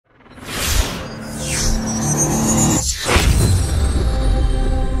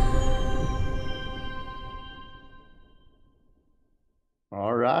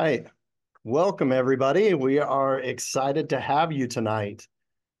Welcome, everybody. We are excited to have you tonight.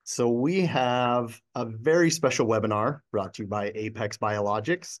 So we have a very special webinar brought to you by Apex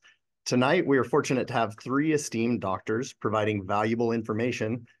Biologix. Tonight, we are fortunate to have three esteemed doctors providing valuable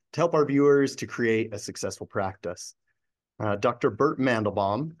information to help our viewers to create a successful practice. Dr. Bert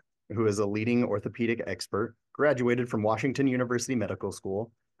Mandelbaum, who is a leading orthopedic expert, graduated from Washington University Medical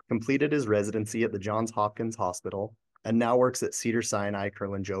School, completed his residency at the Johns Hopkins Hospital, and now works at Cedars-Sinai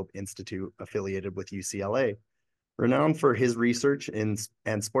Kerlan-Jobe Institute, affiliated with UCLA. Renowned for his research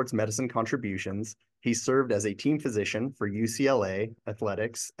and sports medicine contributions, he served as a team physician for UCLA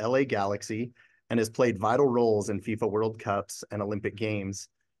Athletics, LA Galaxy, and has played vital roles in FIFA World Cups and Olympic Games,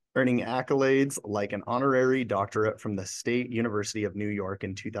 earning accolades like an honorary doctorate from the State University of New York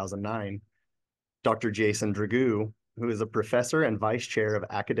in 2009. Dr. Jason Dragoo, who is a professor and vice chair of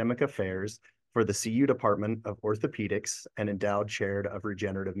academic affairs for the CU Department of Orthopedics and endowed chair of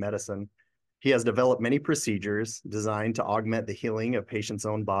regenerative medicine. He has developed many procedures designed to augment the healing of a patient's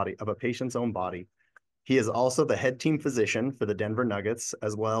own body. He is also the head team physician for the Denver Nuggets,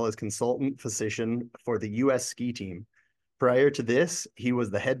 as well as consultant physician for the U.S. ski team. Prior to this, he was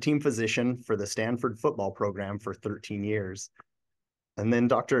the head team physician for the Stanford football program for 13 years. And then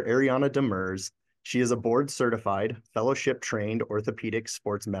Dr. Ariana DeMers, she is a board-certified, fellowship-trained orthopedic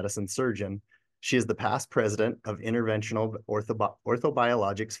sports medicine surgeon. She is the past president of Interventional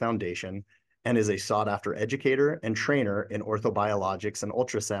Orthobiologics Foundation and is a sought-after educator and trainer in orthobiologics and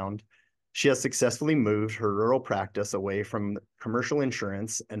ultrasound. She has successfully moved her rural practice away from commercial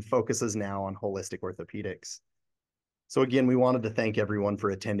insurance and focuses now on holistic orthopedics. So again, we wanted to thank everyone for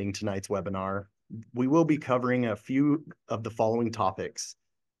attending tonight's webinar. We will be covering a few of the following topics: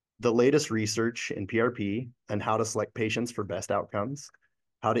 the latest research in PRP and how to select patients for best outcomes,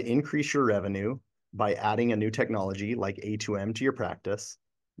 how to increase your revenue by adding a new technology like A2M to your practice.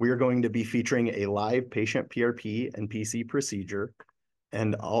 We are going to be featuring a live patient PRP and PC procedure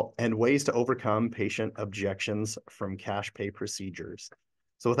and ways to overcome patient objections from cash pay procedures.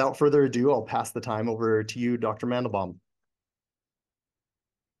 So without further ado, I'll pass the time over to you, Dr. Mandelbaum.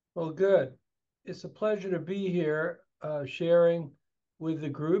 Well, good. It's a pleasure to be here sharing with the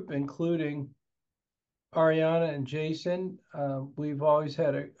group, including Ariana and Jason. We've always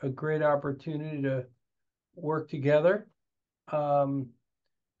had a great opportunity to work together. And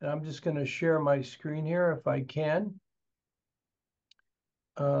I'm just going to share my screen here if I can.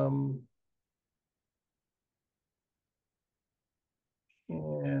 And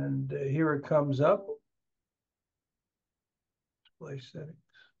here it comes up. Display settings.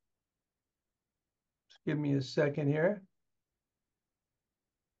 Just give me a second here.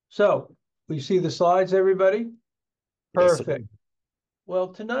 So we see the slides, everybody? Perfect. Yes, well,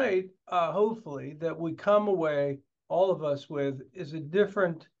 tonight, hopefully, that we come away, all of us, with is a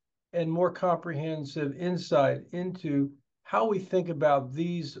different and more comprehensive insight into how we think about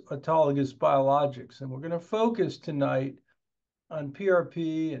these autologous biologics. And we're going to focus tonight on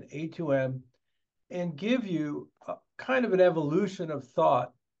PRP and A2M and give you kind of an evolution of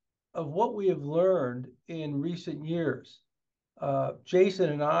thought of what we have learned in recent years. Jason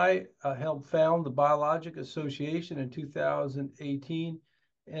and I helped found the Biologic Association in 2018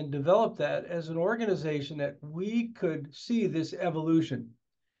 and developed that as an organization that we could see this evolution.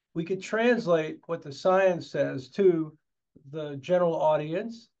 We could translate what the science says to the general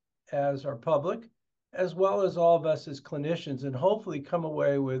audience as our public, as well as all of us as clinicians, and hopefully come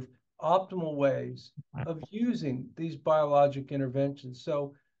away with optimal ways of using these biologic interventions.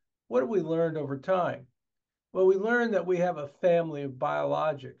 So what have we learned over time? Well, we learned that we have a family of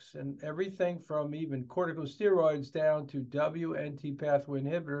biologics, and everything from even corticosteroids down to WNT pathway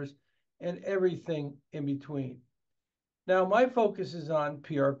inhibitors and everything in between. Now, my focus is on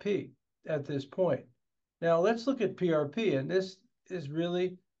PRP at this point. Now, let's look at PRP, and this is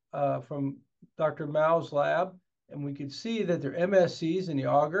really from Dr. Mao's lab, and we can see that they're MSCs in the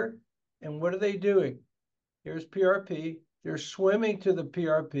auger, and what are they doing? Here's PRP. They're swimming to the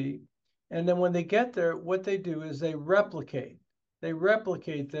PRP. And then when they get there, what they do is they replicate. They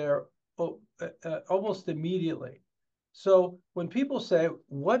replicate there almost immediately. So when people say,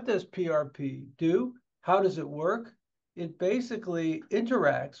 what does PRP do? How does it work? It basically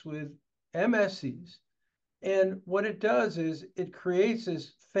interacts with MSCs. And what it does is it creates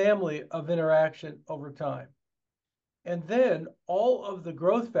this family of interaction over time. And then all of the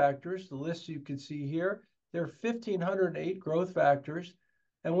growth factors, the list you can see here, there are 1,508 growth factors.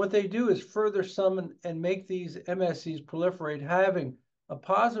 And what they do is further summon and make these MSCs proliferate, having a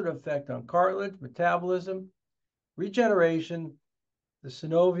positive effect on cartilage, metabolism, regeneration, the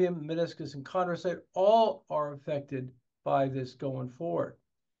synovium, meniscus, and chondrocyte, all are affected by this going forward.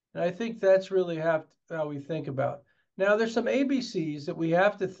 And I think that's really how we think about. Now, there's some ABCs that we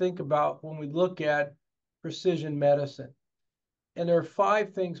have to think about when we look at precision medicine. And there are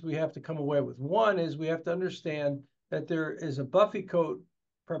 5 things we have to come away with. One is we have to understand that there is a buffy coat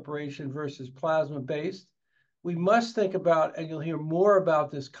preparation versus plasma-based. We must think about, and you'll hear more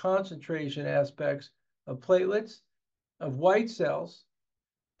about this, concentration aspects of platelets, of white cells,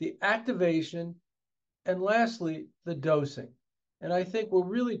 the activation, and lastly, the dosing. And I think we'll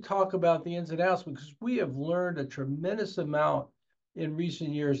really talk about the ins and outs because we have learned a tremendous amount in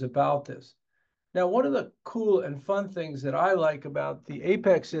recent years about this. Now, one of the cool and fun things that I like about the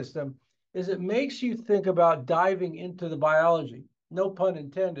APEX system is it makes you think about diving into the biology. No pun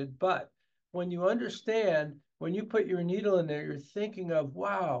intended, but when you understand, when you put your needle in there, you're thinking of,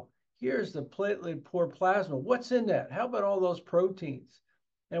 wow, here's the platelet poor plasma. What's in that? How about all those proteins?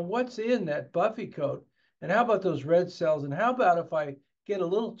 And what's in that buffy coat? And how about those red cells? And how about if I get a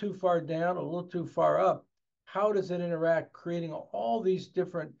little too far down, a little too far up, how does it interact, creating all these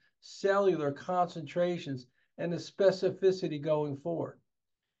different cellular concentrations and the specificity going forward?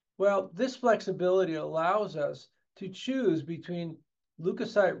 Well, this flexibility allows us to choose between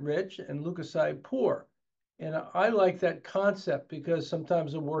leukocyte rich and leukocyte poor. And I like that concept because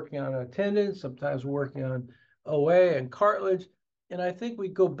sometimes I'm working on a tendon, sometimes we're working on OA and cartilage. And I think we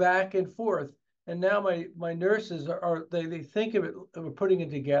go back and forth. And now my nurses they think of it, we're putting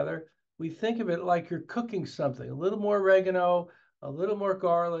it together. We think of it like you're cooking something, a little more oregano, a little more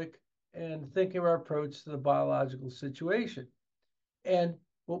garlic, and think of our approach to the biological situation. And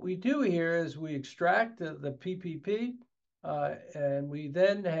what we do here is we extract the PPP, and we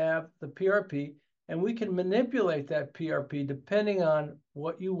then have the PRP, and we can manipulate that PRP depending on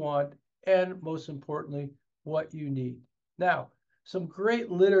what you want and, most importantly, what you need. Now, some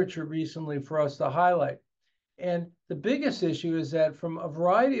great literature recently for us to highlight. And the biggest issue is that from a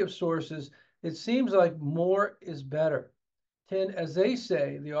variety of sources, it seems like more is better. As they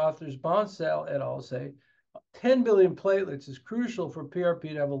say, the authors Bonsell et al. Say, 10 billion platelets is crucial for PRP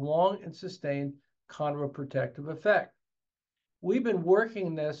to have a long and sustained chondroprotective effect. We've been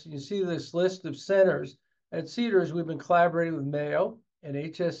working this, you see this list of centers. At Cedars, we've been collaborating with Mayo and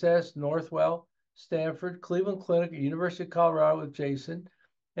HSS, Northwell, Stanford, Cleveland Clinic, University of Colorado with Jason.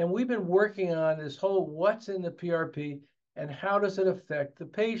 And we've been working on this whole what's in the PRP and how does it affect the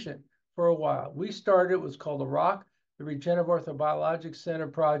patient for a while. We started, it was called the ROC, the Regenerative Orthobiologics Center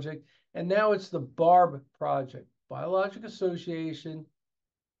Project, and now it's the BARB project, Biologic Association,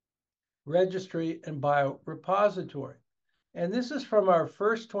 Registry, and Biorepository. And this is from our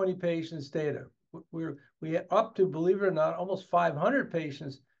first 20 patients data. We up to, believe it or not, almost 500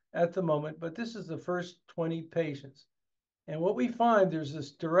 patients at the moment, but this is the first 20 patients. And what we find, there's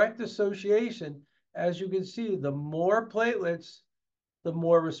this direct association. As you can see, the more platelets, the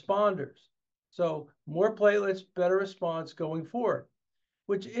more responders. So more platelets, better response going forward.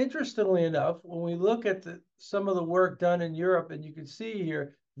 Which, interestingly enough, when we look at some of the work done in Europe, and you can see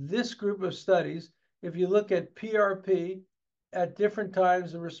here, this group of studies, if you look at PRP at different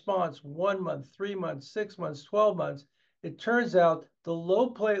times of response, 1 month, 3 months, 6 months, 12 months, it turns out the low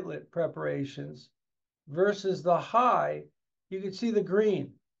platelet preparations versus the high, you can see the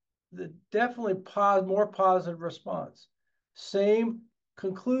green, definitely more positive response. Same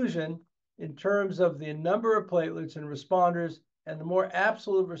conclusion in terms of the number of platelets and responders and the more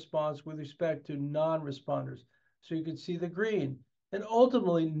absolute response with respect to non-responders. So you can see the green. And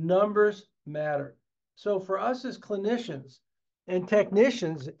ultimately, numbers matter. So for us as clinicians and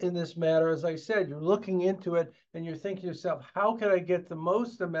technicians in this matter, as I said, you're looking into it and you're thinking to yourself, how can I get the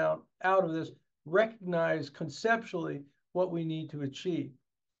most amount out of this? Recognize conceptually what we need to achieve.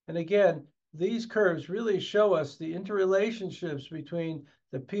 And again, these curves really show us the interrelationships between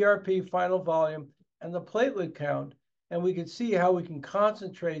the PRP final volume and the platelet count. And we can see how we can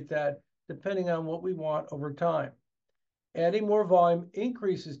concentrate that depending on what we want over time. Adding more volume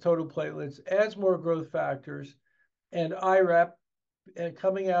increases total platelets, adds more growth factors, and IRAP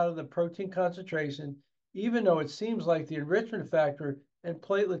coming out of the protein concentration, even though it seems like the enrichment factor and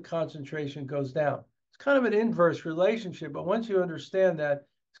platelet concentration goes down. It's kind of an inverse relationship, but once you understand that,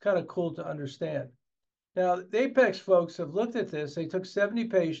 it's kind of cool to understand. Now, the Apex folks have looked at this. They took 70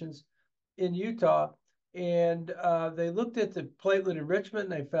 patients in Utah, and they looked at the platelet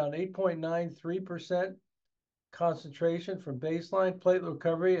enrichment, and they found 8.93% concentration from baseline, platelet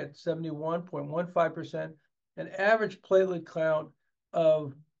recovery at 71.15%, an average platelet count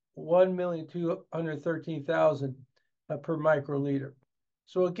of 1,213,000 per microliter.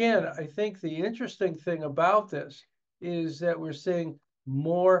 So again, I think the interesting thing about this is that we're seeing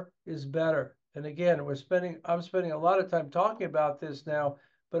more is better. And again, I'm spending a lot of time talking about this now,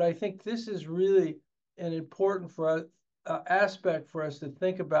 But I think this is really an important for us, aspect for us to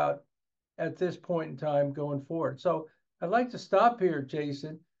think about at this point in time going forward. So I'd like to stop here,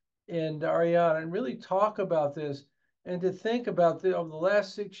 Jason and Ariana, and really talk about this and to think about over the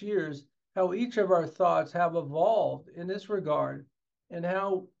last 6 years, how each of our thoughts have evolved in this regard and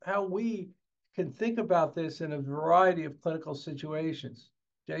how we can think about this in a variety of clinical situations.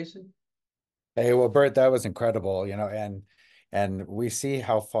 Jason? Hey, well, Bert, that was incredible, and we see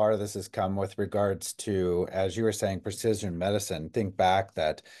how far this has come with regards to, as you were saying, precision medicine. Think back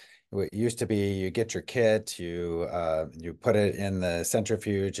that it used to be you get your kit, you put it in the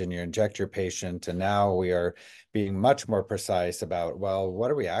centrifuge and you inject your patient, and now we are being much more precise about, well,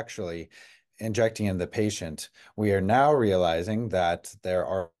 what are we actually injecting in the patient? We are now realizing that there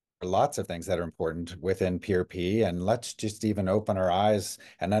are lots of things that are important within PRP, and let's just even open our eyes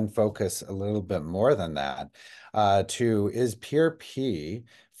and unfocus a little bit more than that to is PRP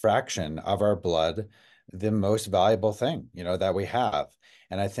fraction of our blood the most valuable thing, that we have.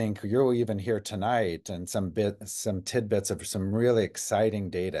 And I think you'll even hear tonight and some tidbits of some really exciting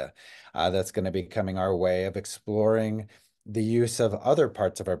data that's going to be coming our way of exploring the use of other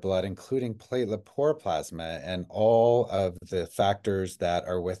parts of our blood, including platelet poor plasma and all of the factors that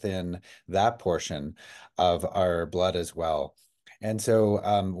are within that portion of our blood as well. And so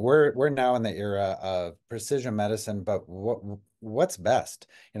we're now in the era of precision medicine, but what's best,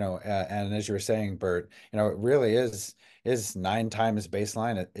 and as you were saying, Bert, it really is 9 times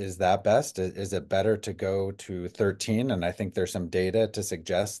baseline. Is that best? Is it better to go to 13? And I think there's some data to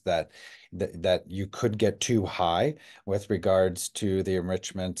suggest that you could get too high with regards to the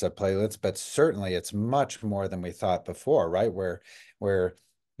enrichment of platelets, but certainly it's much more than we thought before, right? Where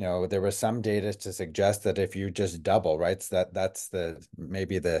there was some data to suggest that if you just double, right, so that's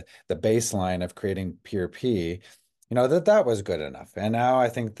maybe the baseline of creating PRP, that was good enough. And now I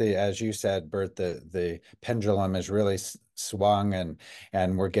think as you said, Bert, the pendulum is really swung,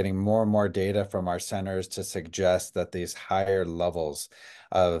 and we're getting more and more data from our centers to suggest that these higher levels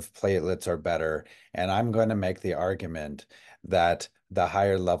of platelets are better. And I'm going to make the argument that the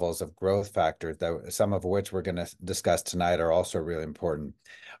higher levels of growth factors, that some of which we're going to discuss tonight, are also really important.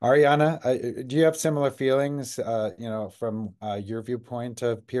 Ariana, do you have similar feelings, from your viewpoint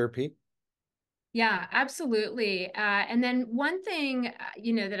of PRP? Yeah, absolutely. And then one thing,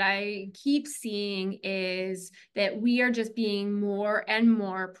 that I keep seeing is that we are just being more and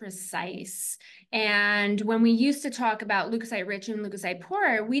more precise. And when we used to talk about leukocyte rich and leukocyte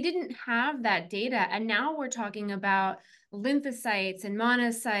poor, we didn't have that data. And now we're talking about lymphocytes and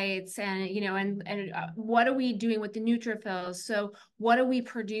monocytes and what are we doing with the neutrophils? So what are we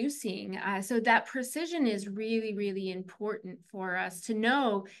producing? So that precision is really, really important for us to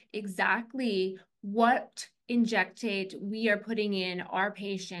know exactly what injectate we are putting in our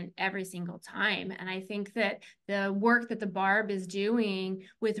patient every single time. And I think that the work that the Barb is doing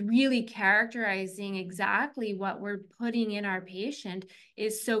with really characterizing exactly what we're putting in our patient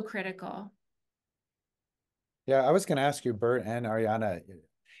is so critical. Yeah, I was going to ask you, Bert and Ariana,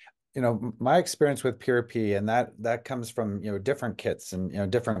 my experience with PRP, and that comes from, different kits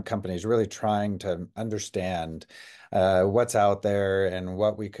and, different companies really trying to understand what's out there and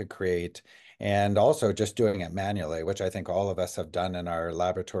what we could create, and also just doing it manually, which I think all of us have done in our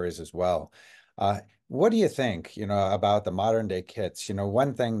laboratories as well. What do you think, about the modern day kits?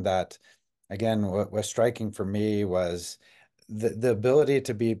 One thing that, again, what was striking for me was the ability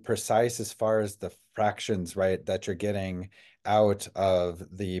to be precise as far as the fractions, right, that you're getting out of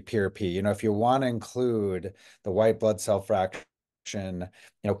the PRP. If you want to include the white blood cell fraction,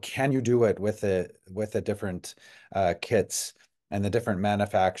 can you do it with the different kits and the different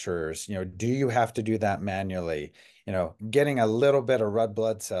manufacturers? Do you have to do that manually? Getting a little bit of red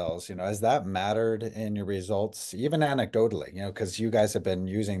blood cells, has that mattered in your results, even anecdotally, because you guys have been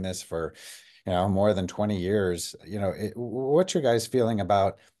using this for more than 20 years. What's your guys feeling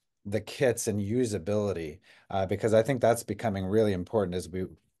about the kits and usability? Because I think that's becoming really important as we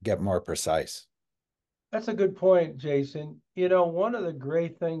get more precise. That's a good point, Jason. One of the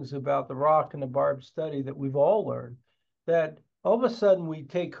great things about the Rock and the Barb study that we've all learned, that all of a sudden we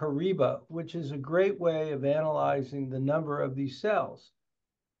take Hariba, which is a great way of analyzing the number of these cells.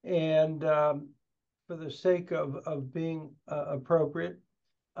 And for the sake of being appropriate,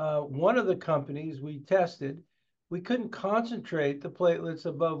 one of the companies we tested, we couldn't concentrate the platelets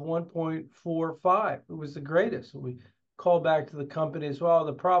above 1.45. It was the greatest. We called back to the company as well.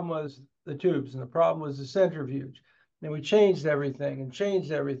 The problem was the tubes, and the problem was the centrifuge. And we changed everything and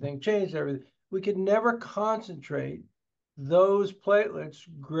changed everything, changed everything. We could never concentrate those platelets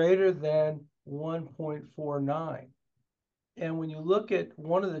greater than 1.49. And when you look at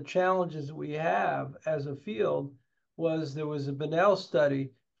one of the challenges we have as a field there was a Benel study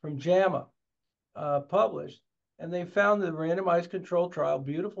from JAMA published, and they found the randomized controlled trial,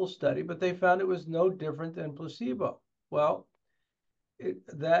 beautiful study, but they found it was no different than placebo. Well,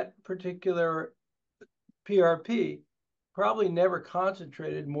 that particular PRP probably never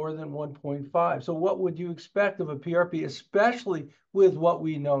concentrated more than 1.5. So what would you expect of a PRP, especially with what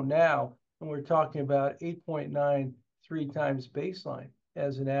we know now? And we're talking about 8.9 3 times baseline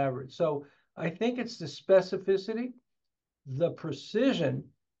as an average. So I think it's the specificity, the precision.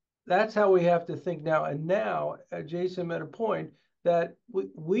 That's how we have to think now. And now, Jason made a point that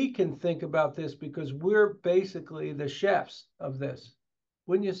we can think about this because we're basically the chefs of this.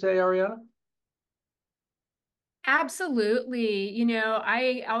 Wouldn't you say, Ariana? Absolutely. You know,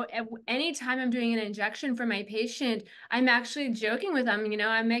 anytime I'm doing an injection for my patient, I'm actually joking with them,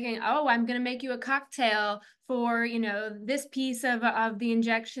 I'm I'm going to make you a cocktail for, this piece of the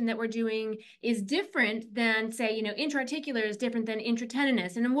injection that we're doing is different than, say, intra-articular is different than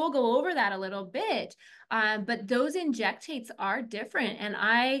intratendinous. And then we'll go over that a little bit. But those injectates are different. And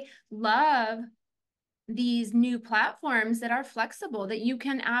I love these new platforms that are flexible, that you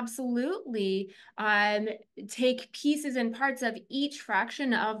can absolutely take pieces and parts of each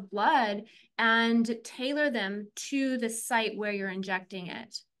fraction of blood and tailor them to the site where you're injecting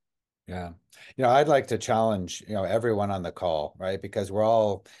it. Yeah. I'd like to challenge, everyone on the call, right? Because we're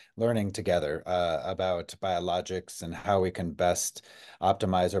all learning together about biologics and how we can best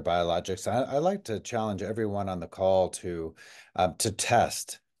optimize our biologics. I'd like to challenge everyone on the call to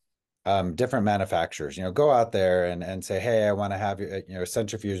test different manufacturers. Go out there and say, hey, I want to have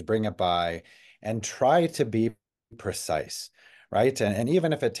centrifuge, bring it by, and try to be precise, right? And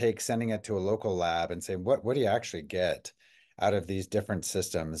even if it takes sending it to a local lab and saying, what do you actually get out of these different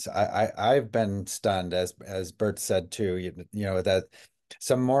systems? I've been stunned, as Bert said too, that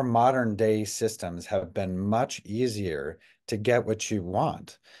some more modern day systems have been much easier to get what you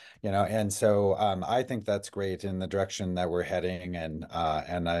want. And so I think that's great in the direction that we're heading, and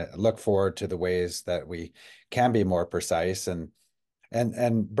I look forward to the ways that we can be more precise. And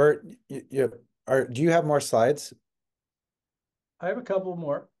Bert, do you have more slides? I have a couple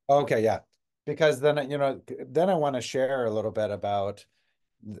more. Okay, yeah, because then I want to share a little bit about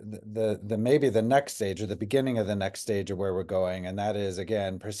the maybe the next stage or the beginning of the next stage of where we're going, and that is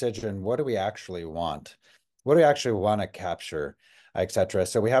again precision. What do we actually want? What do we actually want to capture, etc.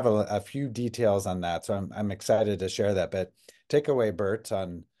 So we have a few details on that. So I'm excited to share that. But take away, Bert,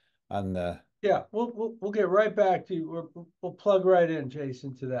 on the Yeah, we'll get right back to you. We'll plug right in,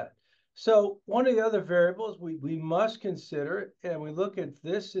 Jason, to that. So one of the other variables we must consider, and we look at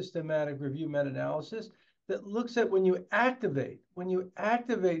this systematic review meta-analysis that looks at when you activate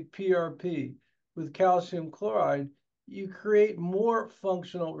PRP with calcium chloride, you create more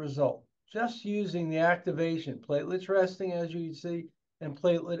functional result just using the activation, platelets resting, as you see, and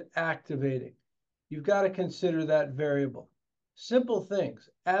platelet activating. You've got to consider that variable. Simple things.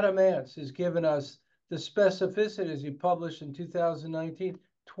 Adam Ants has given us the specificity, as he published in 2019.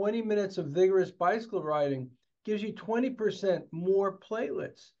 20 minutes of vigorous bicycle riding gives you 20% more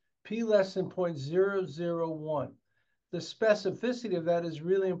platelets, P less than 0.001. The specificity of that is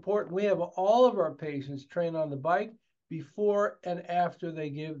really important. We have all of our patients train on the bike before and after they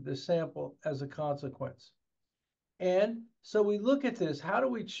give the sample as a consequence. And so we look at this. How do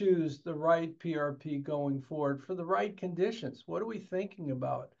we choose the right PRP going forward for the right conditions? What are we thinking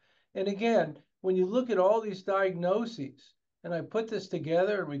about? And again, when you look at all these diagnoses, and I put this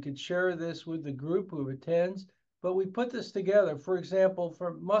together, and we could share this with the group who attends, but we put this together, for example,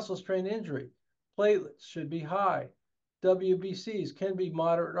 for muscle strain injury, platelets should be high. WBCs can be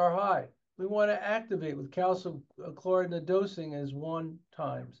moderate or high. We want to activate with calcium chloride, and the dosing is 1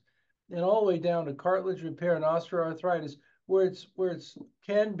 times, and all the way down to cartilage repair and osteoarthritis, where it's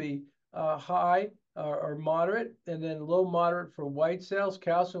can be high or moderate, and then low moderate for white cells,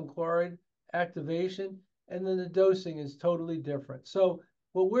 calcium chloride activation, and then the dosing is totally different. So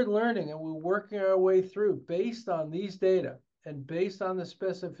what we're learning and we're working our way through based on these data and based on the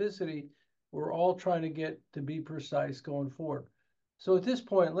specificity, we're all trying to get to be precise going forward. So at this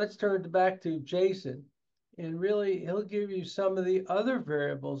point, let's turn it back to Jason, and really he'll give you some of the other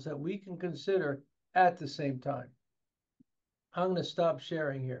variables that we can consider at the same time. I'm going to stop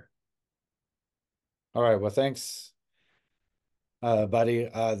sharing here. all right. Well, thanks. Buddy,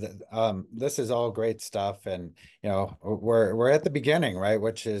 this is all great stuff, and we're at the beginning, right?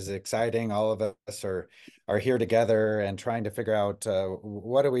 Which is exciting. All of us are here together and trying to figure out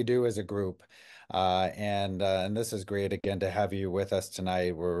what do we do as a group. And this is great again to have you with us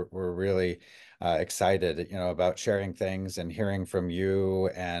tonight. We're really excited, about sharing things and hearing from you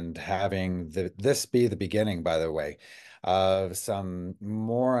and having this be the beginning, by the way, of some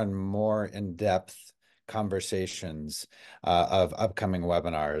more and more in-depth conversations of upcoming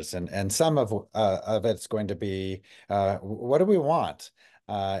webinars, and some of it's going to be what do we want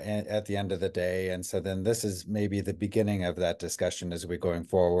at the end of the day, and so then this is maybe the beginning of that discussion as we're going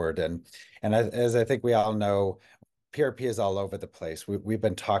forward, and as I think we all know, PRP is all over the place. We've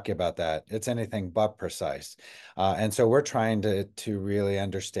been talking about that. It's anything but precise, and so we're trying to really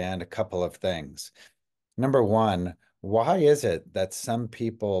understand a couple of things. Number one, why is it that some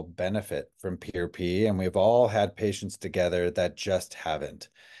people benefit from PRP and we've all had patients together that just haven't?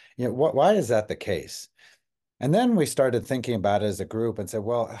 Why is that the case? And then we started thinking about it as a group and said,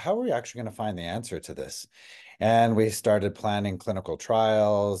 well, how are we actually going to find the answer to this? And we started planning clinical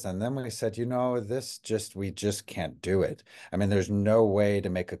trials. And then we said, we just can't do it. I mean, there's no way to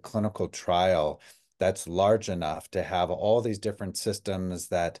make a clinical trial that's large enough to have all these different systems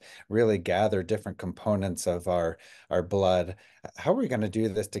that really gather different components of our blood. How are we going to do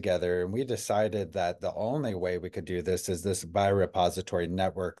this together? And we decided that the only way we could do this is this biorepository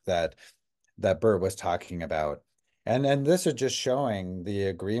network that Bert was talking about. And this is just showing the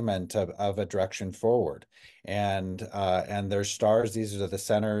agreement of a direction forward. And there's stars. These are the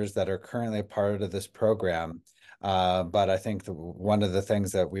centers that are currently part of this program. But I think one of the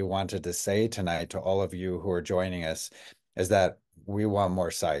things that we wanted to say tonight to all of you who are joining us is that we want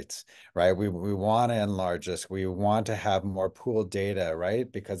more sites, right? We want to enlarge this. We want to have more pooled data,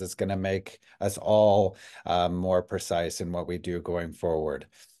 right? Because it's going to make us all more precise in what we do going forward.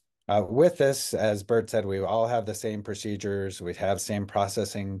 With this, as Bert said, we all have the same procedures. We have same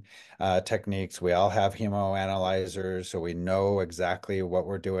processing techniques. We all have hemoanalyzers, so we know exactly what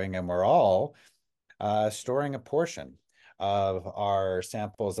we're doing, and we're all storing a portion of our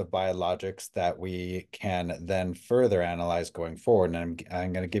samples of biologics that we can then further analyze going forward. And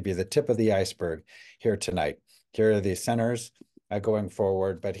I'm going to give you the tip of the iceberg here tonight. Here are the centers going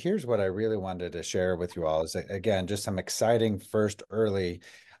forward. But here's what I really wanted to share with you all is, again, just some exciting first early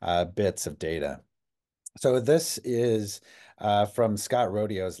bits of data. So this is from Scott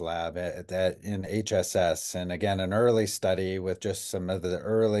Rodio's lab in HSS. And again, an early study with just some of the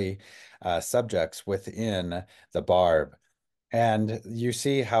early subjects within the BARB. And you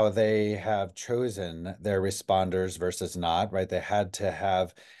see how they have chosen their responders versus not, right? They had to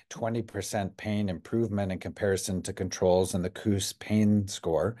have 20% pain improvement in comparison to controls in the KOOS pain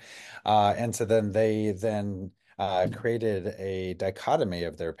score. And so then they created a dichotomy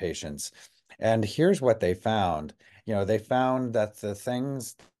of their patients. And here's what they found. They found that the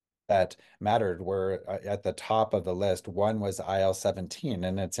things that mattered were at the top of the list. One was IL-17.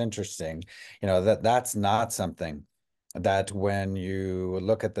 And it's interesting, that's not something that when you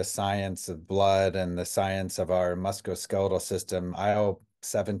look at the science of blood and the science of our musculoskeletal system,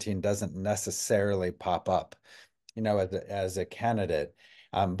 IL-17 doesn't necessarily pop up, as a candidate.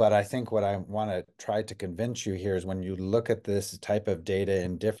 But I think what I want to try to convince you here is when you look at this type of data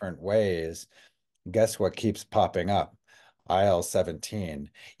in different ways, guess what keeps popping up? IL-17.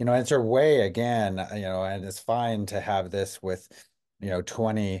 It's a way again, and it's fine to have this with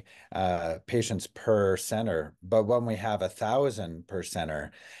 20 patients per center. But when we have 1,000 per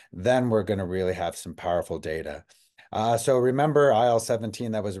center, then we're going to really have some powerful data. So remember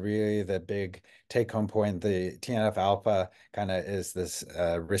IL-17, that was really the big take-home point. The TNF alpha kind of is this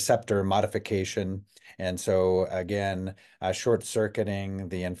receptor modification. And so again, short-circuiting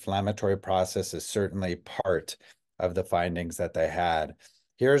the inflammatory process is certainly part of the findings that they had.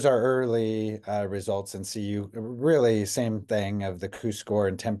 Here's our early results, and see you really same thing of the KOOS score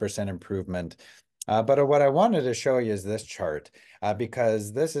and 10% improvement. But what I wanted to show you is this chart,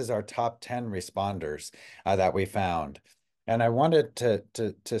 because this is our top 10 responders that we found. And I wanted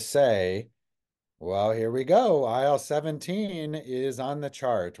to say, well, here we go. IL-17 is on the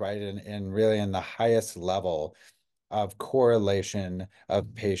chart, right? And really in the highest level of correlation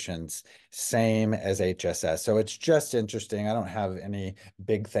of patients, same as HSS. So it's just interesting. I don't have any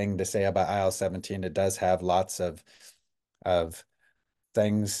big thing to say about IL-17. It does have lots of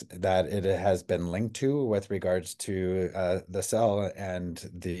things that it has been linked to with regards to the cell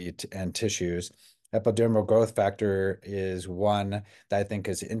and tissues. Epidermal growth factor is one that I think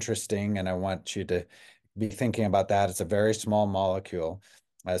is interesting, and I want you to be thinking about that. It's a very small molecule,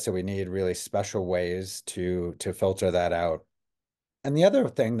 so we need really special ways to filter that out. And the other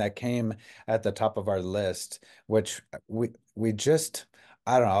thing that came at the top of our list, which we just,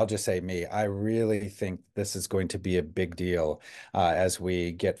 I don't know, I'll just say me, I really think this is going to be a big deal as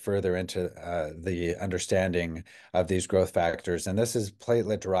we get further into the understanding of these growth factors. And this is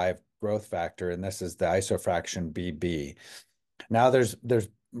platelet-derived growth factor, and this is the isofraction BB. Now there's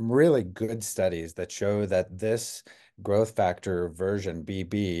really good studies that show that this growth factor version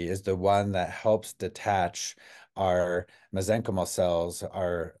BB is the one that helps detach our mesenchymal cells,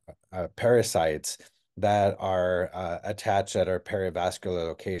 our parasites that are attached at our perivascular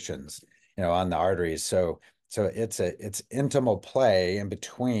locations, on the arteries. So it's intimal play in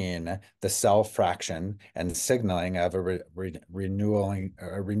between the cell fraction and signaling of a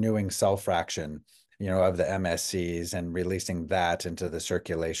renewing cell fraction, of the MSCs and releasing that into the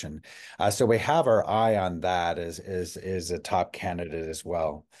circulation. So we have our eye on that is a top candidate as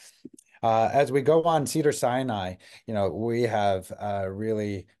well. As we go on Cedars-Sinai, we have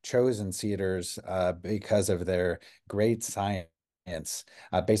really chosen Cedars because of their great science,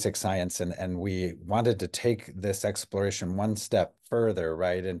 basic science, and we wanted to take this exploration one step further,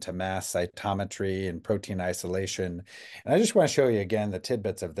 right, into mass cytometry and protein isolation. And I just want to show you again the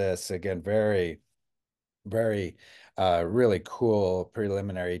tidbits of this. Again, very really cool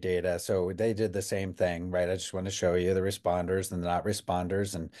preliminary data. So they did the same thing, right? I just want to show you the responders and the not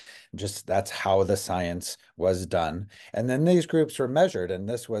responders, and just that's how the science was done. And then these groups were measured, and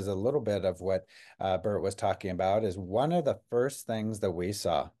this was a little bit of what Bert was talking about. Is one of the first things that we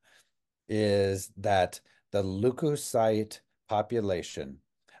saw is that the leukocyte population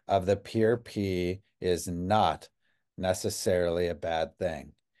of the PRP is not necessarily a bad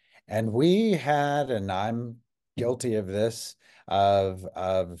thing. And we had, and I'm guilty of this, of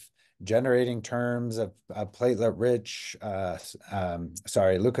generating terms of platelet rich,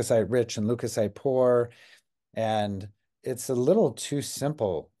 leukocyte rich and leukocyte poor. And it's a little too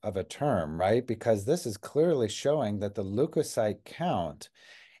simple of a term, right? Because this is clearly showing that the leukocyte count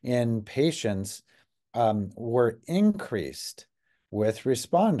in patients were increased with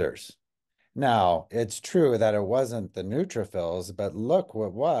responders. Now, it's true that it wasn't the neutrophils, but look what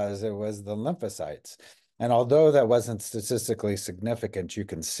it was the lymphocytes. And although that wasn't statistically significant, you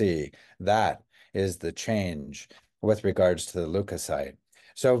can see that is the change with regards to the leukocyte.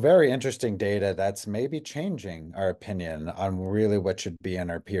 So very interesting data that's maybe changing our opinion on really what should be in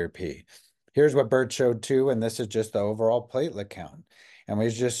our PRP. Here's what Bert showed too, and this is just the overall platelet count. And we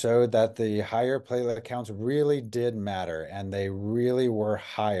just showed that the higher platelet counts really did matter, and they really were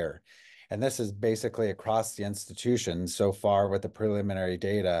higher. And this is basically across the institution so far with the preliminary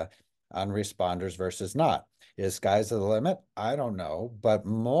data on responders versus not. Is sky's the limit? I don't know, but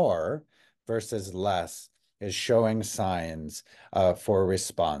more versus less is showing signs for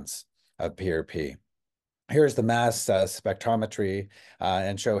response of PRP. Here's the mass spectrometry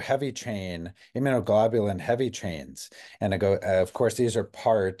and show heavy chain, immunoglobulin heavy chains. And of course, these are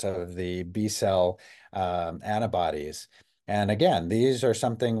part of the B cell antibodies. And again, these are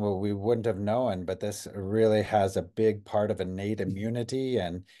something we wouldn't have known, but this really has a big part of innate immunity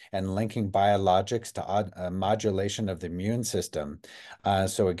and linking biologics to modulation of the immune system.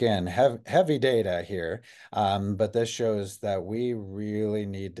 So again, heavy data here, but this shows that we really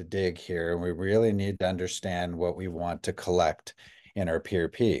need to dig here, and we really need to understand what we want to collect in our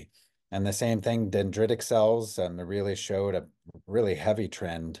PRP. And the same thing, dendritic cells, really showed a really heavy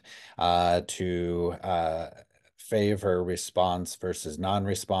trend to favor response versus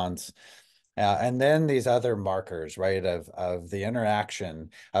non-response. And then these other markers, right, of the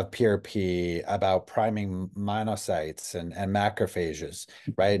interaction of PRP about priming monocytes and macrophages,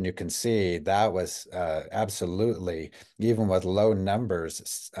 right? And you can see that was absolutely, even with low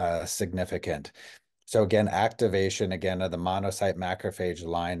numbers, significant. So again, activation again of the monocyte macrophage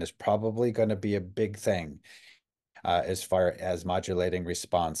line is probably going to be a big thing as far as modulating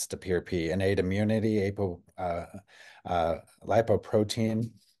response to PRP. Innate immunity, lipoprotein,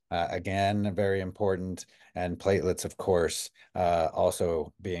 again, very important, and platelets, of course,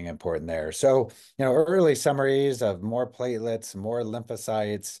 also being important there. So, early summaries of more platelets, more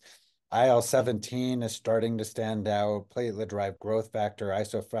lymphocytes. IL-17 is starting to stand out. Platelet-derived growth factor,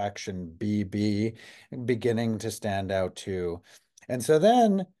 isofraction BB, beginning to stand out too. And so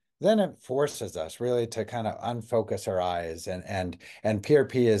then it forces us really to kind of unfocus our eyes, and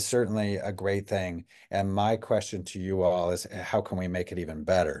PRP is certainly a great thing. And my question to you all is, how can we make it even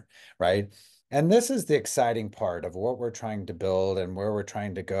better, right? And this is the exciting part of what we're trying to build and where we're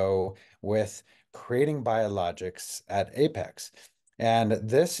trying to go with creating biologics at Apex. And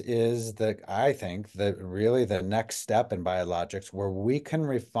this is I think, really the next step in biologics, where we can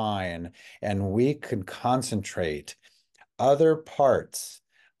refine and we can concentrate other parts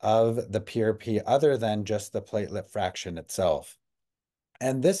of the PRP other than just the platelet fraction itself.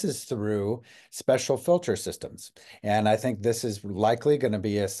 And this is through special filter systems. And I think this is likely going to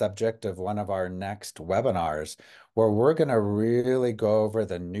be a subject of one of our next webinars, where we're going to really go over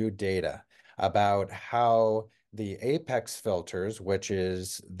the new data about how the Apex filters, which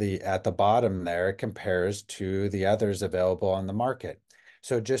is at the bottom there, compares to the others available on the market.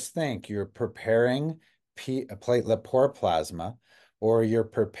 So just think, you're preparing platelet poor plasma, or you're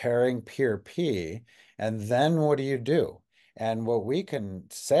preparing PRP, and then what do? And what we can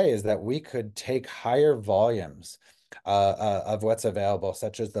say is that we could take higher volumes of what's available,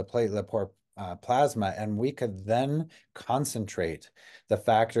 such as the platelet poor plasma, and we could then concentrate the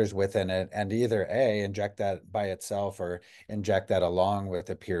factors within it and either A, inject that by itself or inject that along with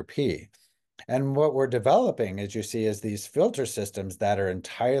a PRP. And what we're developing, as you see, is these filter systems that are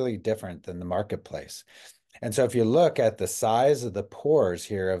entirely different than the marketplace. And so if you look at the size of the pores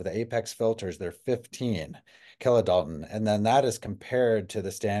here of the Apex filters, they're 15 kilodalton. And then that is compared to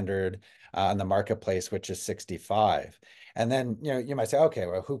the standard on the marketplace, which is 65. And then, you might say, okay,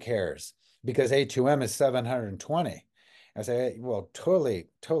 well, who cares? Because A2M is 720. I say, well, totally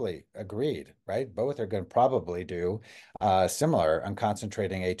agreed, right? Both are going to probably do similar on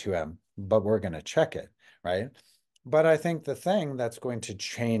concentrating A2M, but we're going to check it, right? But I think the thing that's going to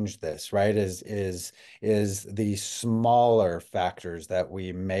change this, right, is the smaller factors that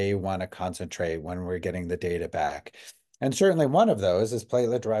we may want to concentrate when we're getting the data back. And certainly one of those is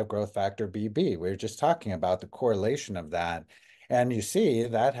platelet-derived growth factor BB. We were just talking about the correlation of that. And you see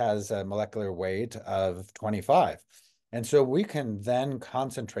that has a molecular weight of 25. And so we can then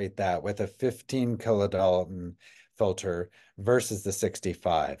concentrate that with a 15 kilodalton filter versus the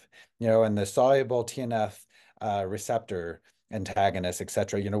 65. And the soluble TNF receptor antagonists, et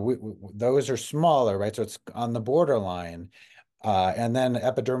cetera, those are smaller, right? So it's on the borderline. And then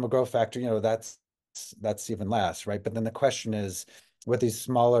epidermal growth factor, that's even less, right? But then the question is, with these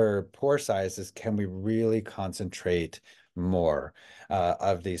smaller pore sizes, can we really concentrate more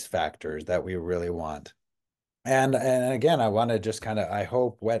of these factors that we really want? And again, I want to just I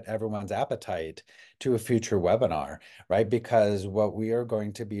hope, whet everyone's appetite to a future webinar, right? Because what we are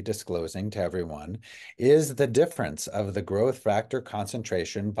going to be disclosing to everyone is the difference of the growth factor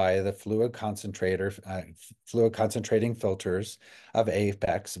concentration by the fluid concentrating filters of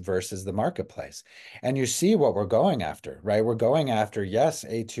Apex versus the marketplace. And you see what we're going after, right? We're going after, yes,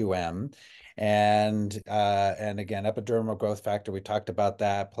 A2M, and again, epidermal growth factor, we talked about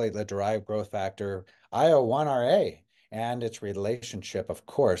that, platelet-derived growth factor, IL-1RA, and its relationship, of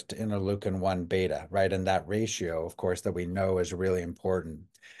course, to interleukin-1 beta, right? And that ratio, of course, that we know is really important.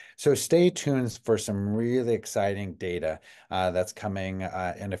 So stay tuned for some really exciting data that's coming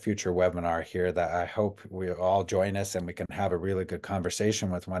in a future webinar here that I hope we all join us and we can have a really good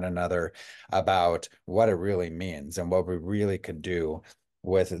conversation with one another about what it really means and what we really could do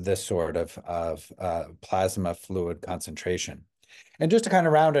with this sort of plasma fluid concentration. And just to kind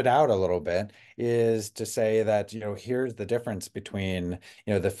of round it out a little bit is to say that, here's the difference between,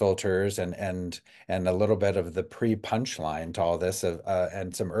 the filters and a little bit of the pre-punchline to all this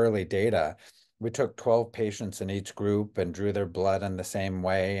and some early data. We took 12 patients in each group and drew their blood in the same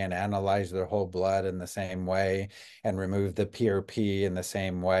way and analyzed their whole blood in the same way and removed the PRP in the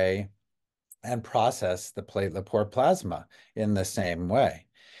same way and processed the platelet poor plasma in the same way.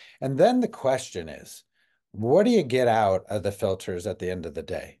 And then the question is, what do you get out of the filters at the end of the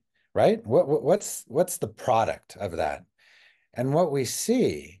day, right? What's the product of that? And what we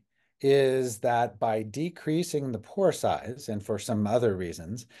see is that by decreasing the pore size, and for some other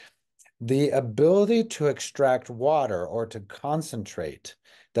reasons, the ability to extract water or to concentrate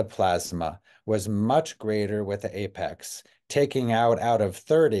the plasma was much greater with the Apex, taking out of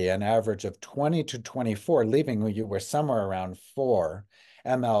 30 an average of 20 to 24, leaving you were somewhere around 4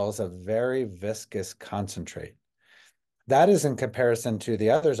 mLs of very viscous concentrate. That is in comparison to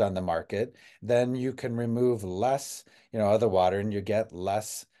the others on the market. Then you can remove less, of the water and you get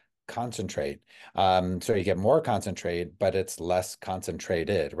less concentrate. So you get more concentrate, but it's less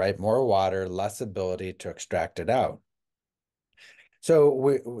concentrated, right? More water, less ability to extract it out. So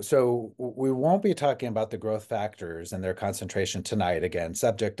we won't be talking about the growth factors and their concentration tonight, again,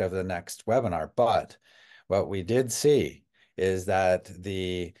 subject of the next webinar. But what we did see is that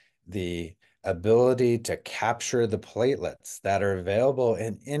the ability to capture the platelets that are available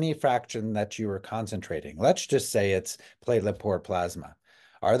in any fraction that you are concentrating. Let's just say it's platelet poor plasma.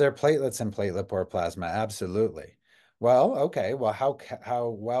 Are there platelets in platelet poor plasma? Absolutely. Well, okay. Well, how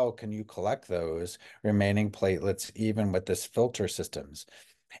well can you collect those remaining platelets even with this filter systems?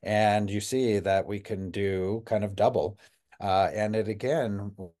 And you see that we can do kind of double And it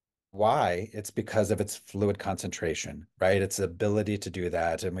again, why? It's because of its fluid concentration, right? Its ability to do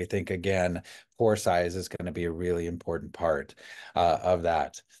that. And we think, again, pore size is going to be a really important part of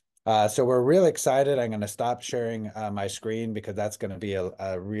that. So we're really excited. I'm going to stop sharing my screen because that's going to be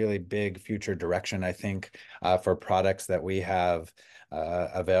a really big future direction, I think, for products that we have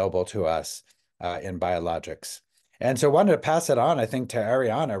available to us in biologics. And so I wanted to pass it on, I think, to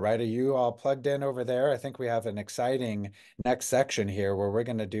Ariana, right? Are you all plugged in over there? I think we have an exciting next section here where we're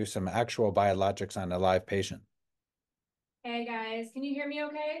going to do some actual biologics on a live patient. Hey guys, can you hear me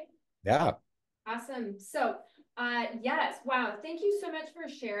okay? Yeah. Awesome. So, yes, wow. Thank you so much for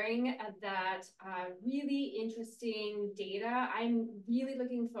sharing that really interesting data. I'm really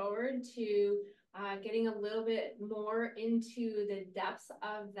looking forward to getting a little bit more into the depths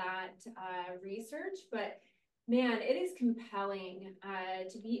of that research. But man, it is compelling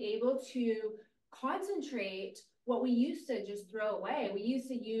to be able to concentrate what we used to just throw away. We used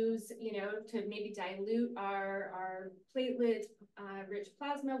to use, to maybe dilute our platelet rich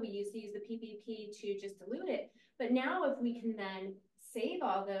plasma. We used to use the PPP to just dilute it. But now if we can then save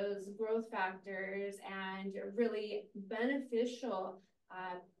all those growth factors and really beneficial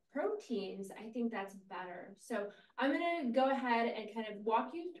proteins, I think that's better. So I'm going to go ahead and kind of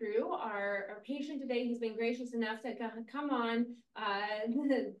walk you through our patient today. He's been gracious enough to come on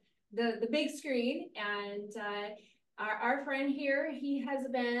the big screen. And our friend here, he has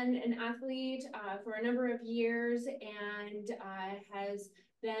been an athlete for a number of years and has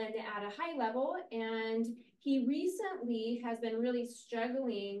been at a high level. And he recently has been really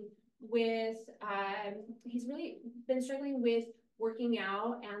struggling with, he's really been struggling with working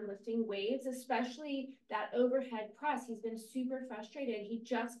out and lifting weights, especially that overhead press. He's been super frustrated. He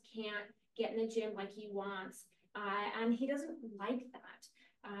just can't get in the gym like he wants. And he doesn't like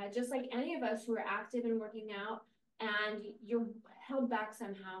that. Just like any of us who are active and working out and you're held back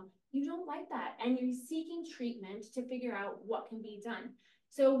somehow, you don't like that. And you're seeking treatment to figure out what can be done.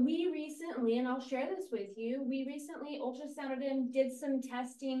 So we recently, and I'll share this with you, we recently ultrasounded him, did some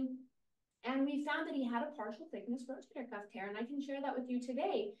testing, and we found that he had a partial thickness rotator cuff tear, and I can share that with you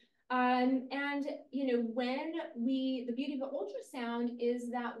today. And when the beauty of ultrasound is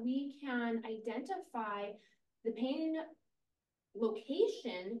that we can identify the pain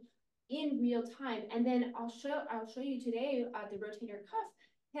location in real time, and then I'll show you today the rotator cuff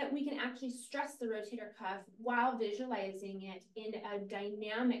that we can actually stress the rotator cuff while visualizing it in a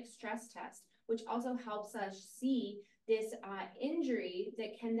dynamic stress test, which also helps us see this injury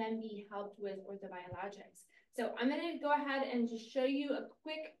that can then be helped with orthobiologics. So I'm going to go ahead and just show you a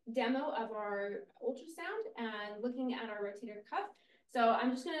quick demo of our ultrasound and looking at our rotator cuff. So I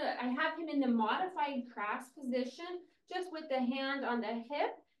have him in the modified CRAS position, just with the hand on the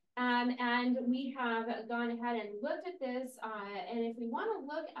hip. And we have gone ahead and looked at this. And if we want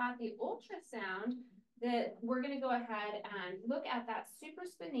to look at the ultrasound, that we're going to go ahead and look at that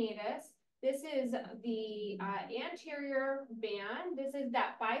supraspinatus. This is the anterior band. This is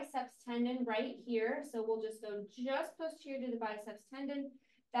that biceps tendon right here. So we'll just go just posterior to the biceps tendon.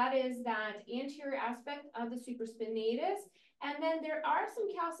 That is that anterior aspect of the supraspinatus. And then there are some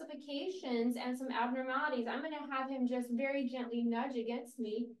calcifications and some abnormalities. I'm going to have him just very gently nudge against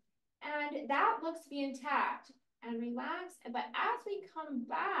me. And that looks to be intact and relaxed. But as we come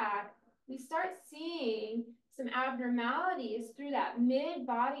back, we start seeing some abnormalities through that mid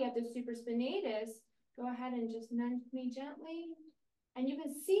body of the supraspinatus. Go ahead and just nudge me gently. And you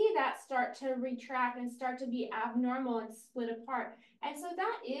can see that start to retract and start to be abnormal and split apart. And so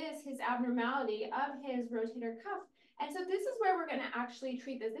that is his abnormality of his rotator cuff. And so this is where we're going to actually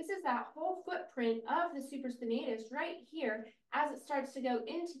treat this. This is that whole footprint of the supraspinatus right here as it starts to go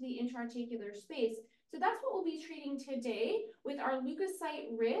into the intra-articular space. So that's what we'll be treating today with our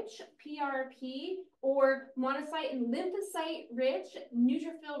leukocyte-rich PRP or monocyte and lymphocyte-rich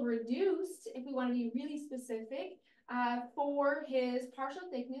neutrophil reduced, if we want to be really specific, for his partial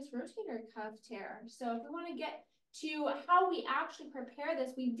thickness rotator cuff tear. So if we want to get to how we actually prepare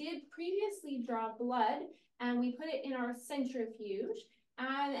this, we did previously draw blood and we put it in our centrifuge.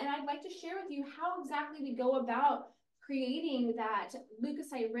 And I'd like to share with you how exactly we go about creating that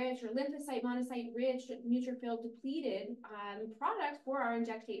leukocyte-rich or lymphocyte monocyte-rich neutrophil depleted product for our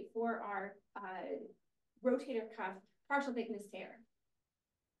injectate for our rotator cuff partial thickness tear.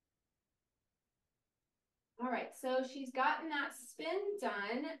 All right, so she's gotten that spin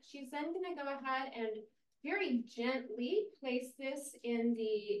done. She's then going to go ahead and very gently place this in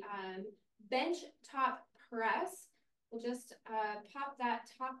the bench top press. We'll just pop that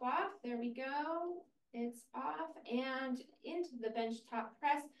top off. There we go. It's off and into the bench top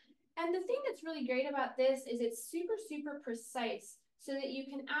press. And And the thing that's really great about this is it's super, super precise so that you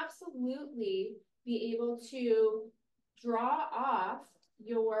can absolutely be able to draw off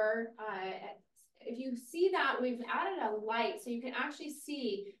your, if you see that we've added a light, so you can actually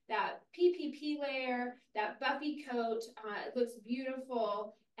see that PPP layer, that buffy coat, it looks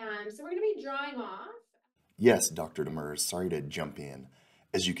beautiful. So we're gonna be drawing off. Yes, Dr. DeMers, sorry to jump in.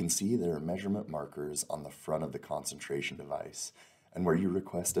 As you can see, there are measurement markers on the front of the concentration device, and where you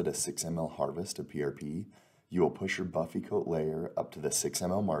requested a 6 ml harvest of PRP, you will push your buffy coat layer up to the 6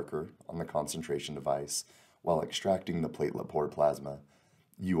 ml marker on the concentration device while extracting the platelet poured plasma.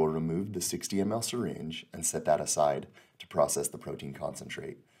 You will remove the 60 ml syringe and set that aside to process the protein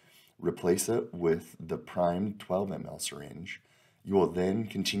concentrate. Replace it with the primed 12 ml syringe. You will then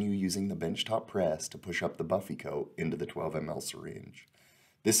continue using the benchtop press to push up the buffy coat into the 12 ml syringe.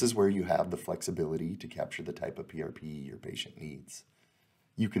 This is where you have the flexibility to capture the type of PRP your patient needs.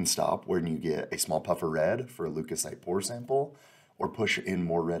 You can stop when you get a small puff of red for a leukocyte pore sample, or push in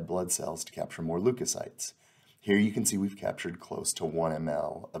more red blood cells to capture more leukocytes. Here you can see we've captured close to 1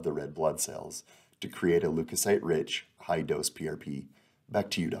 ml of the red blood cells to create a leukocyte-rich, high-dose PRP.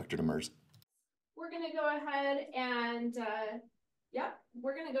 Back to you, Dr. DeMers. We're going to go ahead and,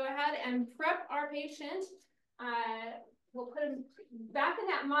 we're going to go ahead and prep our patient. We'll put him back in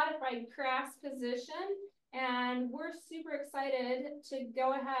that modified CRAS position, and we're super excited to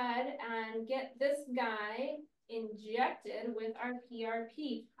go ahead and get this guy injected with our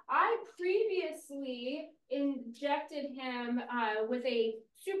PRP. I previously injected him with a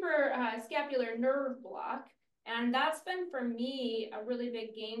super scapular nerve block, and that's been for me a really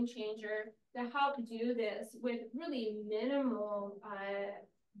big game changer to help do this with really minimal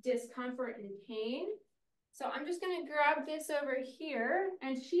discomfort and pain. So I'm just going to grab this over here,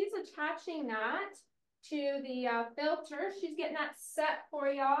 and she's attaching that to the filter. She's getting that set for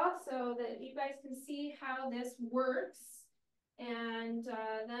y'all so that you guys can see how this works. And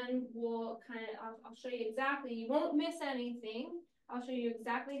then we'll I'll show you exactly, you won't miss anything. I'll show you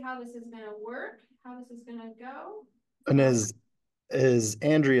exactly how this is going to work, how this is going to go. And as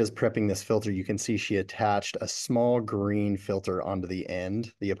Andrea's prepping this filter, you can see she attached a small green filter onto the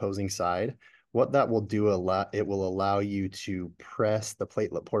end, the opposing side. What that will do, it will allow you to press the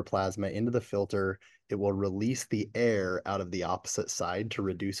platelet poured plasma into the filter. It will release the air out of the opposite side to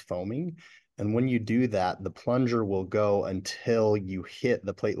reduce foaming. And when you do that, the plunger will go until you hit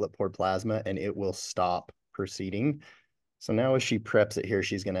the platelet poured plasma and it will stop proceeding. So now as she preps it here,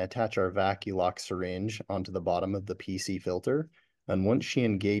 she's going to attach our Biologix syringe onto the bottom of the PC filter. And once she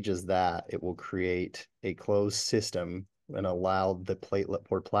engages that, it will create a closed system and allow the platelet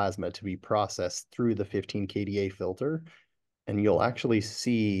poured plasma to be processed through the 15 kDa filter. And you'll actually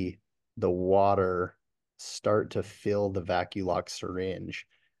see the water start to fill the Biologix syringe.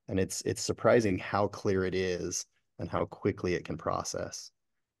 And it's surprising how clear it is and how quickly it can process.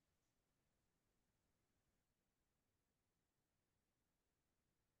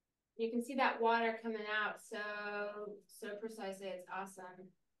 You can see that water coming out so precisely. It's awesome.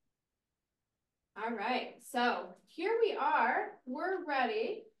 All right, so here we are. We're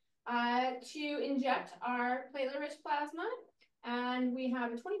ready to inject our platelet-rich plasma. And we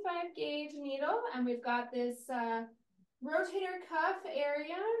have a 25 gauge needle, and we've got this rotator cuff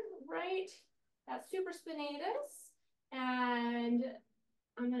area, right? That's supraspinatus. And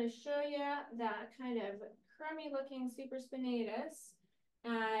I'm going to show you that kind of crummy looking supraspinatus.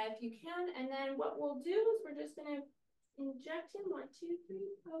 If you can, and then what we'll do is we're just going to inject him 1, 2, 3,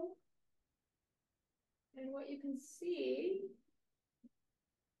 4. And what you can see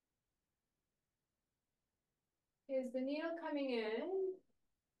is the needle coming in.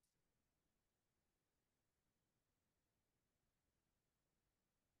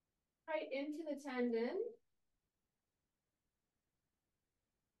 Right into the tendon.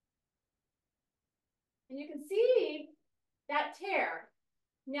 And you can see that tear.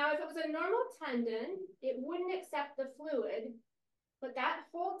 Now, if it was a normal tendon, it wouldn't accept the fluid, but that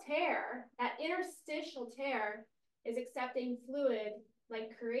whole tear, that interstitial tear, is accepting fluid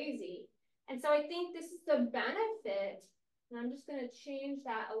like crazy. And so I think this is the benefit, and I'm just going to change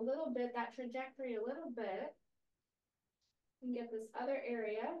that a little bit, that trajectory a little bit, and get this other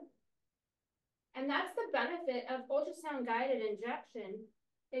area. And that's the benefit of ultrasound guided injection,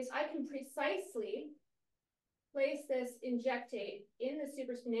 is I can precisely place this injectate in the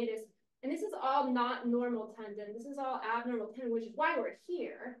supraspinatus. And this is all not normal tendon. This is all abnormal tendon, which is why we're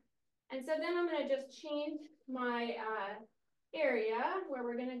here. And so then I'm going to just change my area where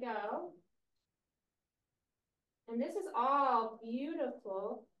we're going to go. And this is all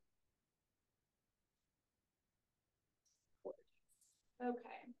beautiful. Okay.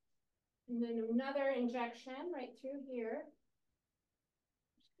 And then another injection right through here.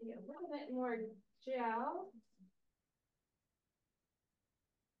 Get a little bit more gel.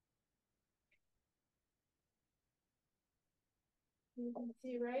 You can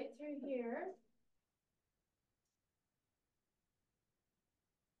see right through here.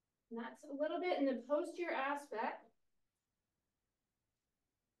 And that's a little bit in the posterior aspect.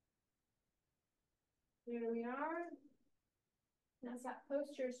 There we are. That's that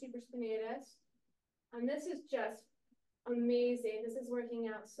posterior supraspinatus. And this is just amazing. This is working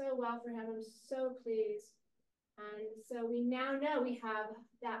out so well for him. I'm so pleased. And so we now know we have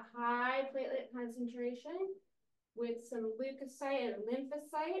that high platelet concentration with some leukocyte and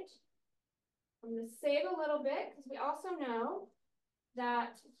lymphocyte. I'm going to save a little bit because we also know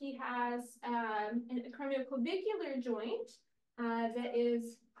that he has a acromioclavicular joint that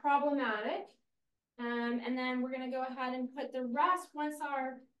is problematic. And then we're going to go ahead and put the rest, once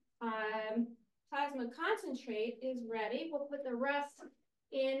our plasma concentrate is ready, we'll put the rest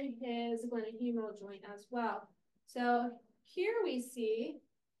in his glenohumeral joint as well. So here we see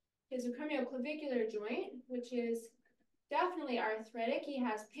his acromioclavicular joint, which is definitely arthritic. He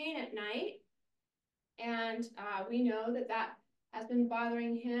has pain at night, and we know that that has been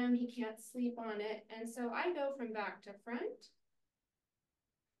bothering him. He can't sleep on it. And so I go from back to front.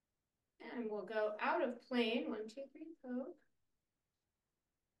 And we'll go out of plane, 1, 2, 3, poke.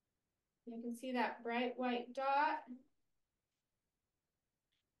 You can see that bright white dot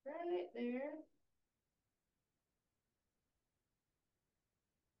right there.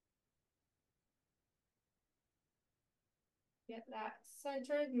 Get that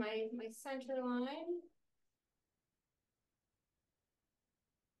centered, my center line.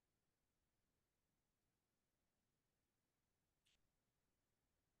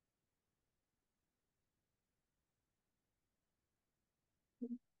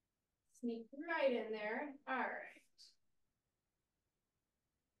 Sneak right in there. All right.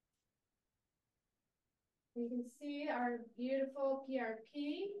 You can see our beautiful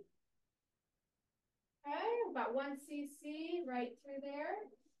PRP. Okay, about 1 cc right through there.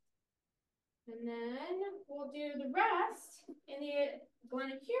 And then we'll do the rest in the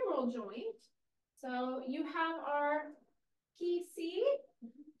glenohumeral joint. So you have our PC,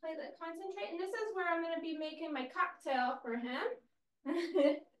 platelet concentrate, and this is where I'm going to be making my cocktail for him.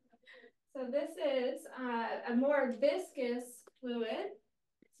 So this is a more viscous fluid.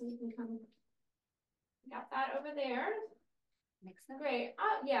 So you can come, got that over there. Mix them. Great.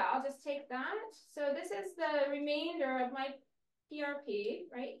 Yeah, I'll just take that. So this is the remainder of my PRP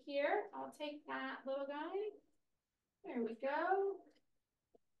right here. I'll take that little guy. There we go.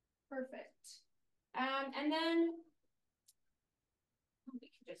 Perfect. And then we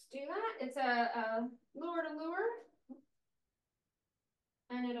can just do that. It's a lure to lure.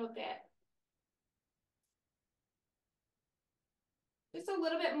 And it'll get just a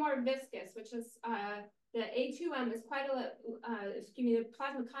little bit more viscous, which is the A2M is quite a the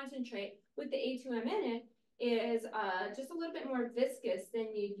plasma concentrate with the A2M in it is just a little bit more viscous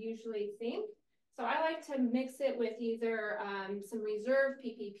than you'd usually think. So I like to mix it with either some reserve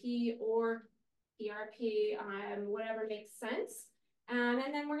PPP or PRP, whatever makes sense.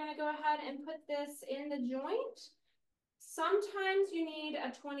 And then we're going to go ahead and put this in the joint. Sometimes you need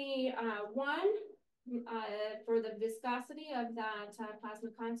a 21 for the viscosity of that plasma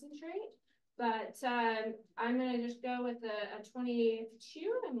concentrate. But I'm going to just go with a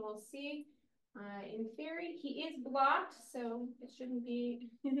 22 and we'll see. In theory, he is blocked, so it shouldn't be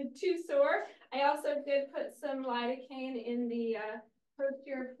too sore. I also did put some lidocaine in the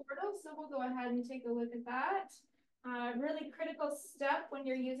posterior portal, so we'll go ahead and take a look at that. Really critical step when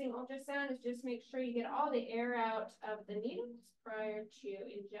you're using ultrasound is just make sure you get all the air out of the needles prior to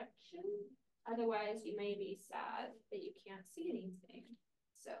injection. Otherwise, you may be sad that you can't see anything.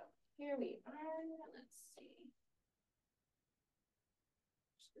 So here we are. Let's see.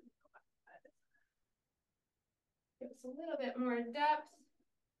 Give us a little bit more depth.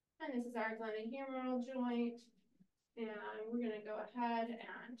 And this is our glenohumeral joint. And we're going to go ahead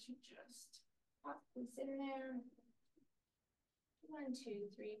and just pop this in there. 1, 2,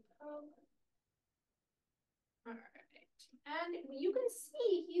 3, poke. All right. And you can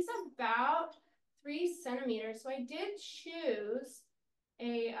see he's about 3 centimeters. So I did choose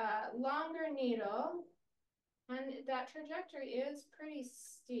a longer needle. And that trajectory is pretty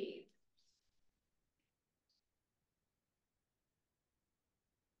steep.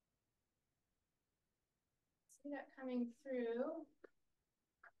 See that coming through.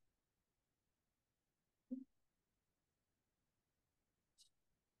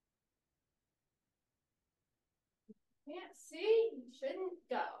 Yeah, see, you shouldn't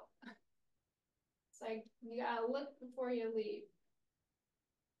go. like you gotta look before you leave.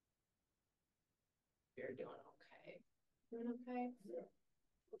 You're doing okay. Doing okay? Yeah.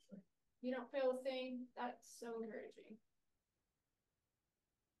 You don't feel a thing? That's so encouraging.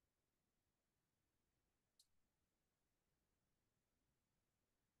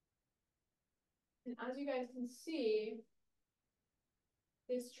 And as you guys can see,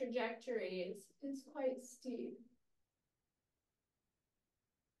 this trajectory is quite steep.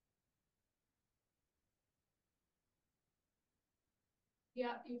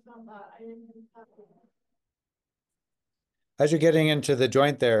 Yeah, you found that. I didn't have that. As you're getting into the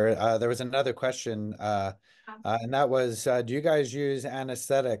joint there, there was another question, and that was, do you guys use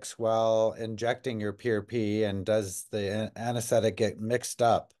anesthetics while injecting your PRP, and does the anesthetic get mixed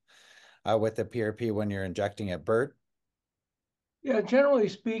up with the PRP when you're injecting it, Bert? Yeah, generally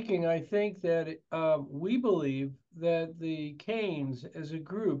speaking, I think that we believe that the canes as a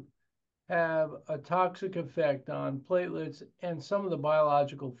group have a toxic effect on platelets and some of the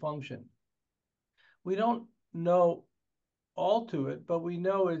biological function. We don't know all to it, but we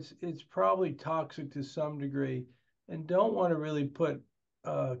know it's probably toxic to some degree, and don't want to really put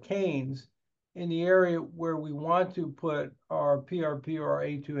canes in the area where we want to put our PRP or our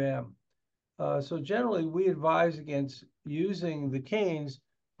A2M. So generally, we advise against using the canes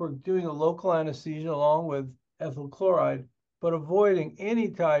for doing a local anesthesia along with ethyl chloride, but avoiding any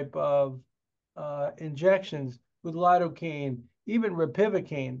type of injections with lidocaine, even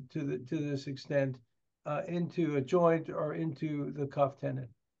ropivacaine to this extent, into a joint or into the cuff tendon.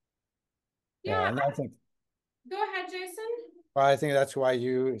 Yeah, Yeah, and I think, go ahead, Jason. well, I think that's why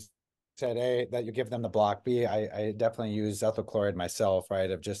you said A, that you give them the block. B, I definitely use ethyl chloride myself, right,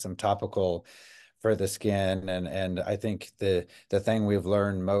 of just some topical for the skin. And I think the thing we've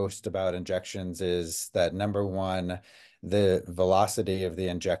learned most about injections is that, number one, the velocity of the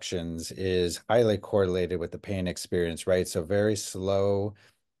injections is highly correlated with the pain experience, right? So very slow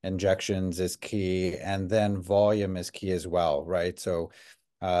injections is key, and then volume is key as well, right? So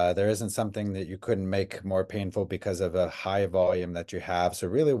there isn't something that you couldn't make more painful because of a high volume that you have. So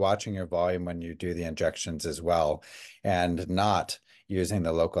really watching your volume when you do the injections as well, and not using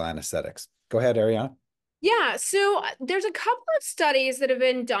the local anesthetics. Go ahead, Ariana. Yeah, so there's a couple of studies that have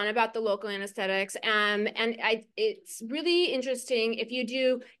been done about the local anesthetics, it's really interesting if you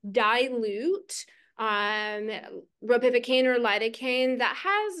do dilute ropivacaine or lidocaine, that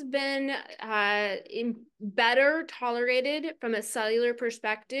has been better tolerated from a cellular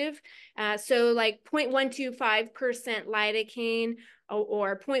perspective. So like 0.125% lidocaine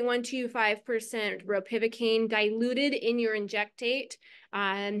or 0.125% ropivacaine diluted in your injectate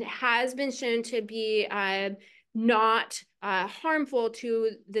has been shown to be not harmful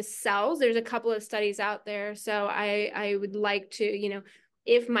to the cells. There's a couple of studies out there. So I would like to,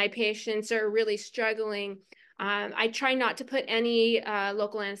 if my patients are really struggling, I try not to put any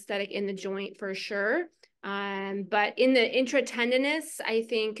local anesthetic in the joint for sure. But in the intratendinous, I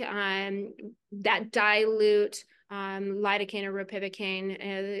think that dilute lidocaine or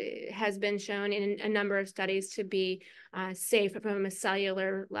ropivacaine has been shown in a number of studies to be safe from a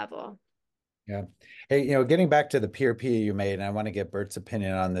cellular level. Yeah. Hey, getting back to the PRP you made, and I want to get Bert's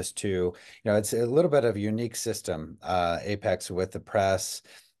opinion on this too. It's a little bit of a unique system, Apex with the press.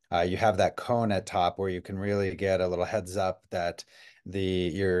 You have that cone at top where you can really get a little heads up that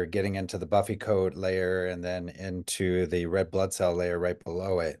you're getting into the buffy coat layer and then into the red blood cell layer right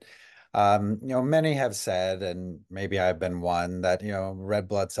below it. Many have said, and maybe I've been one, that red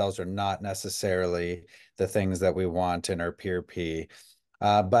blood cells are not necessarily the things that we want in our PRP.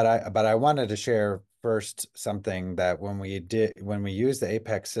 But I wanted to share first something that when we used the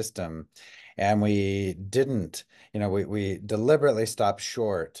Apex system, and we didn't, we deliberately stopped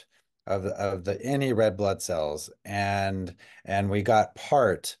short of the any red blood cells, and we got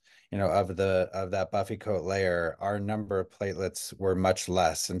part, of that buffy coat layer. Our number of platelets were much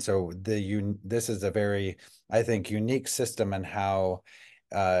less, and so this is a very, I think, unique system in how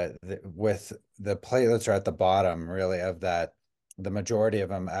with the platelets are at the bottom really of that, the majority of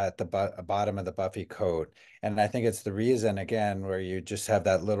them at the bottom of the buffy coat. And I think it's the reason, again, where you just have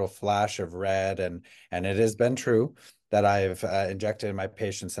that little flash of red. And it has been true that I've injected in my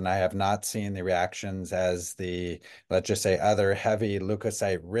patients, and I have not seen the reactions as let's just say, other heavy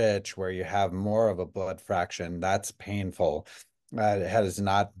leukocyte rich, where you have more of a blood fraction. That's painful. It has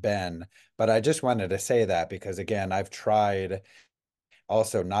not been. But I just wanted to say that because, again, I've tried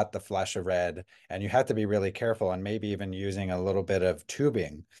also not the flash of red, and you have to be really careful, and maybe even using a little bit of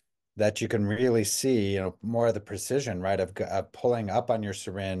tubing that you can really see, more of the precision, right, of pulling up on your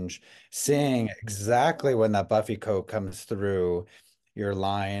syringe, seeing exactly when that buffy coat comes through, your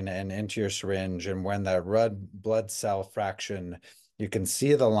line and into your syringe. And when that red blood cell fraction, you can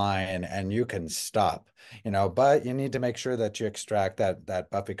see the line and you can stop, but you need to make sure that you extract that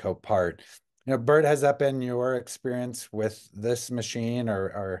buffy coat part. Bert, has that been your experience with this machine,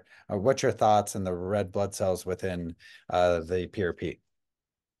 or what's your thoughts on the red blood cells within the PRP?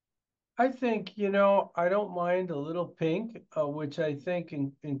 I think, I don't mind a little pink, which I think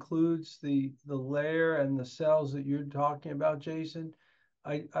includes the layer and the cells that you're talking about, Jason.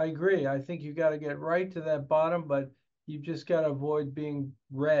 I agree. I think you got to get right to that bottom, but you've just got to avoid being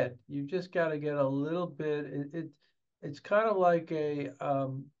red. You've just got to get a little bit. It's kind of like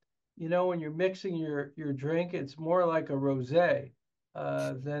when you're mixing your drink, it's more like a rosé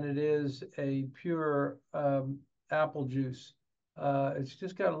than it is a pure apple juice. It's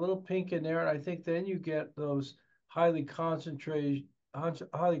just got a little pink in there, and I think then you get those highly concentrated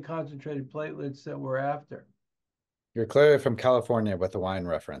platelets that we're after. You're clearly from California with the wine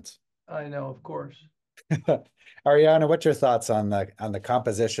reference. I know, of course. Ariana, what's your thoughts on the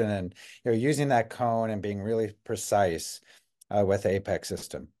composition and using that cone and being really precise with the Apex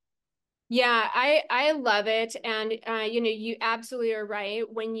system? Yeah, I love it. And you absolutely are right.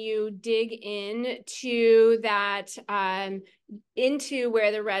 When you dig into that, into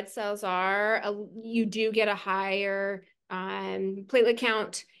where the red cells are, you do get a higher platelet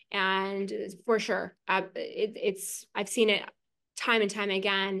count. And for sure, I've seen it time and time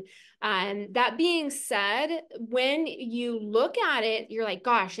again. That being said, when you look at it, you're like,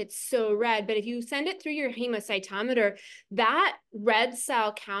 gosh, it's so red. But if you send it through your hemocytometer, that red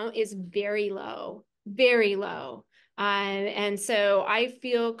cell count is very low, very low. And so I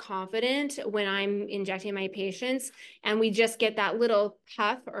feel confident when I'm injecting my patients and we just get that little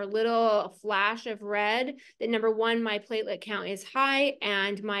puff or little flash of red, that number one, my platelet count is high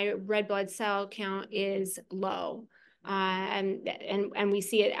and my red blood cell count is low. And we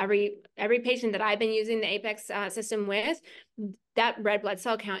see it every patient that I've been using the Apex system with, that red blood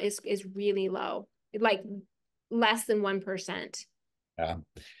cell count is really low, like less than 1%. Yeah.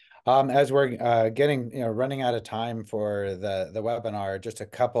 As we're running out of time for the webinar, just a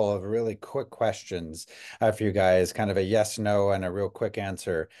couple of really quick questions for you guys, kind of a yes, no, and a real quick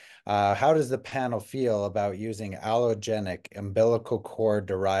answer. How does the panel feel about using allogenic umbilical cord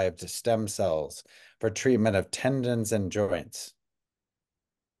derived stem cells for treatment of tendons and joints?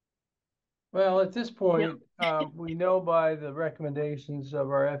 Well, at this point, we know by the recommendations of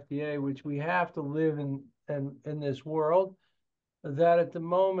our FDA, which we have to live in this world, that at the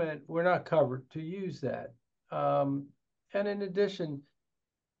moment we're not covered to use that. And in addition,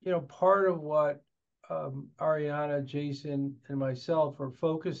 part of what Ariana, Jason, and myself are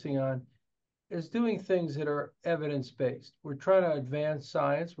focusing on is doing things that are evidence-based. We're trying to advance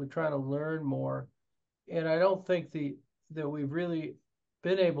science. We're trying to learn more. And I don't think that we've really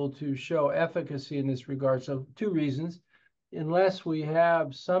been able to show efficacy in this regard. So 2 reasons. Unless we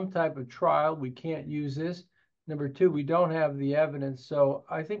have some type of trial, we can't use this. Number 2, we don't have the evidence. So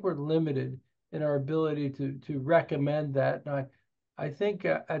I think we're limited in our ability to recommend that. And I think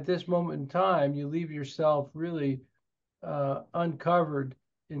at this moment in time, you leave yourself really uncovered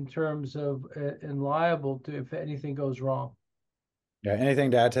in terms of and liable to if anything goes wrong. Yeah.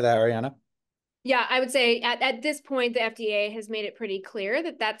 Anything to add to that, Ariana? Yeah, I would say at this point, the FDA has made it pretty clear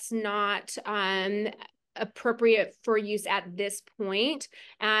that that's not appropriate for use at this point.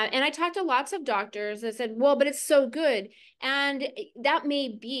 And I talked to lots of doctors that said, well, but it's so good. And that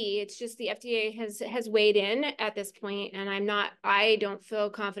may be, it's just the FDA has weighed in at this point, and I don't feel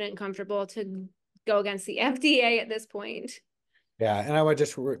confident and comfortable to go against the FDA at this point. Yeah, and I would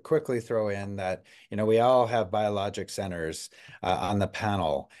just quickly throw in that, we all have biologic centers on the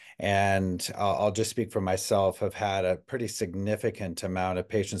panel, and I'll just speak for myself, have had a pretty significant amount of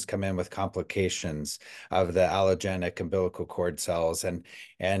patients come in with complications of the allogenic umbilical cord cells, and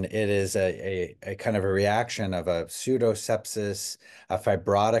it is a kind of a reaction of a pseudosepsis, a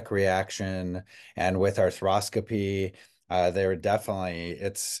fibrotic reaction, and with arthroscopy, they're definitely,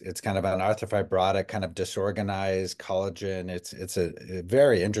 it's kind of an arthrofibrotic, kind of disorganized collagen. It's a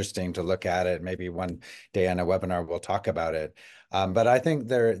very interesting to look at it. Maybe one day on a webinar we'll talk about it. But I think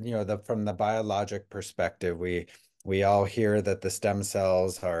there, from the biologic perspective, we all hear that the stem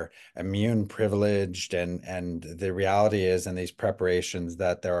cells are immune privileged, and the reality is in these preparations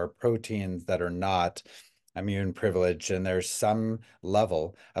that there are proteins that are not immune privilege, and there's some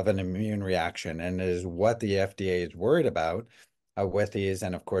level of an immune reaction, and it is what the FDA is worried about with these,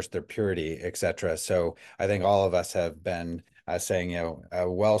 and of course their purity, etc. So I think all of us have been saying,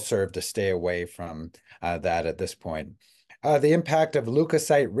 well served to stay away from that at this point. The impact of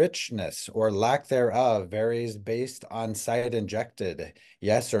leukocyte richness or lack thereof varies based on site injected.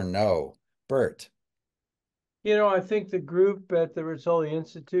 Yes or no? Bert. I think the group at the Rizzoli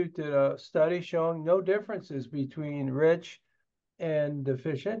Institute did a study showing no differences between rich and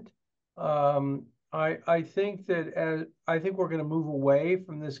deficient. I think I think we're going to move away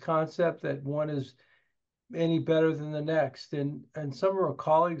from this concept that one is any better than the next. And some of our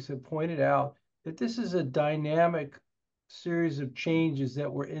colleagues have pointed out that this is a dynamic series of changes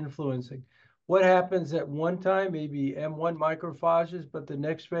that we're influencing. What happens at one time, maybe M1 macrophages, but the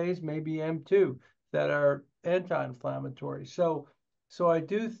next phase maybe M2 that are anti-inflammatory. So I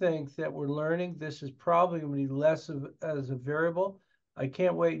do think that we're learning this is probably going to be less of as a variable. I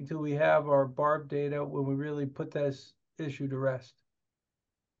can't wait until we have our BARB data when we really put this issue to rest.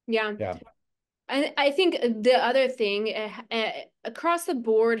 Yeah. Yeah. I think the other thing across the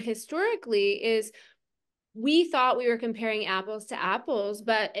board historically is we thought we were comparing apples to apples,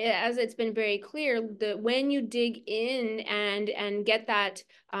 but as it's been very clear, that when you dig in and get that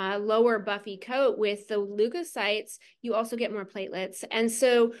lower buffy coat with the leukocytes, you also get more platelets. And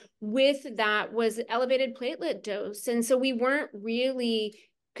so with that was elevated platelet dose. And so we weren't really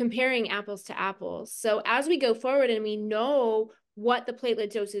comparing apples to apples. So as we go forward and we know what the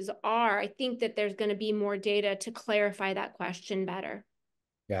platelet doses are, I think that there's going to be more data to clarify that question better.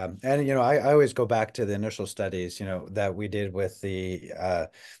 Yeah. And, I always go back to the initial studies, that we did with the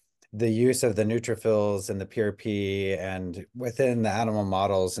use of the neutrophils and the PRP and within the animal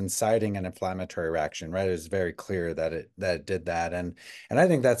models inciting an inflammatory reaction, right? It was very clear that it did that. And I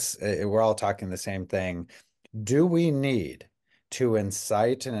think we're all talking the same thing. Do we need to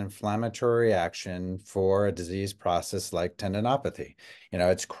incite an inflammatory reaction for a disease process like tendinopathy?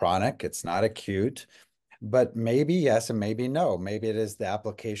 It's chronic, it's not acute. But maybe yes and maybe no. Maybe it is the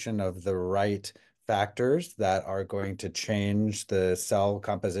application of the right factors that are going to change the cell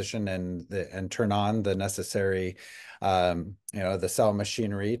composition and turn on the necessary, the cell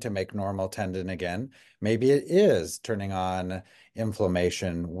machinery to make normal tendon again. Maybe it is turning on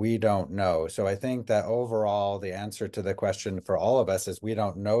inflammation. We don't know. So I think that overall, the answer to the question for all of us is we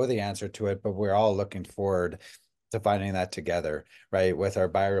don't know the answer to it, but we're all looking forward to finding that together, right, with our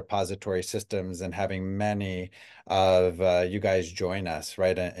biorepository systems and having many of you guys join us,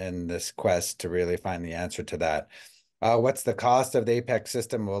 right, in this quest to really find the answer to that. What's the cost of the Apex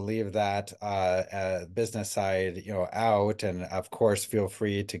system? We'll leave that business side, out. And of course, feel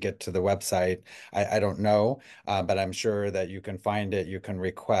free to get to the website. I don't know, but I'm sure that you can find it. You can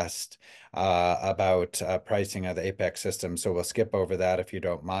request about pricing of the Apex system. So we'll skip over that if you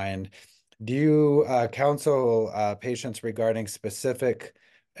don't mind. Do you counsel patients regarding specific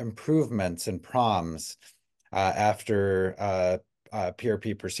improvements and PROMs after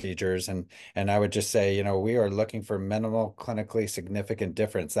PRP procedures? And I would just say, we are looking for minimal clinically significant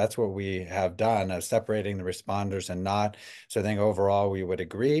difference. That's what we have done of separating the responders and not. So I think overall we would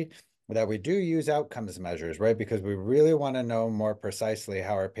agree that we do use outcomes measures, right? Because we really want to know more precisely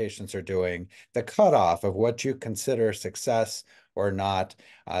how our patients are doing. The cutoff of what you consider success or not,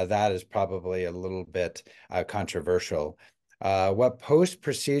 that is probably a little bit controversial. What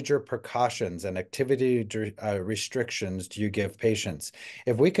post-procedure precautions and activity restrictions do you give patients?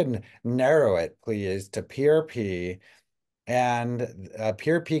 If we can narrow it, please, to PRP and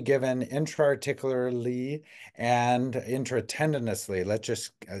PRP given intra-articularly and intratendinously. Let's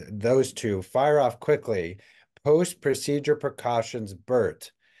just, those two, fire off quickly. Post-procedure precautions,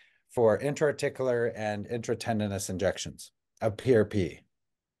 Bert, for intra-articular and intratendinous injections of PRP.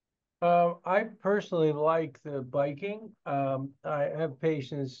 I personally like the biking. I have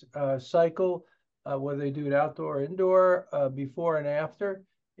patients cycle, whether they do it outdoor or indoor, before and after,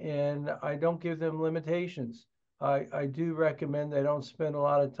 and I don't give them limitations. I do recommend they don't spend a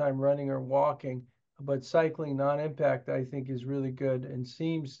lot of time running or walking, but cycling non-impact, I think, is really good and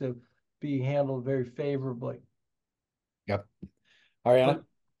seems to be handled very favorably. Yep. Ariana?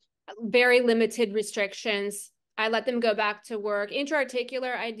 Very limited restrictions. I let them go back to work.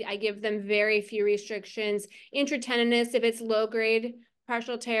 Intra-articular, I give them very few restrictions. Intratendinous, if it's low-grade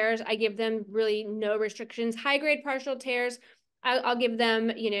partial tears, I give them really no restrictions. High-grade partial tears, I'll give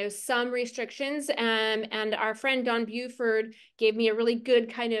them, some restrictions. And our friend Don Buford gave me a really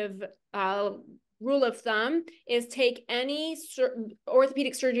good kind of rule of thumb is take any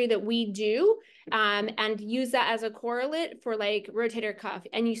orthopedic surgery that we do and use that as a correlate for like rotator cuff.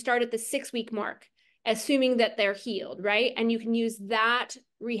 And you start at the 6-week mark, assuming that they're healed, right? And you can use that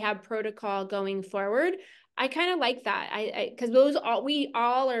rehab protocol going forward. I kind of like that. Because we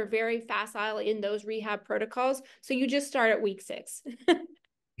all are very facile in those rehab protocols. So you just start at week 6.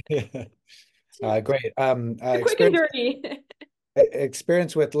 Great. Quick and dirty.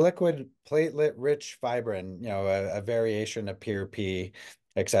 Experience with liquid platelet-rich fibrin, a variation of PRP,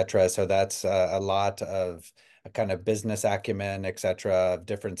 etc. So that's a lot of a kind of business acumen, etc., of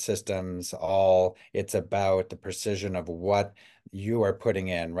different systems. All it's about the precision of what you are putting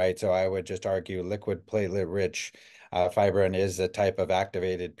in, right? So I would just argue liquid platelet-rich fibrin is a type of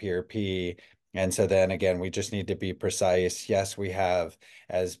activated PRP. And so then again, we just need to be precise. Yes, we have,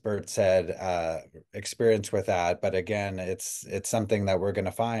 as Bert said, experience with that. But again, it's something that we're going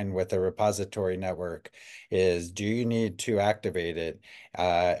to find with the repository network is, do you need to activate it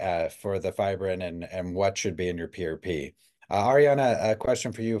for the fibrin, and what should be in your PRP? Ariana, a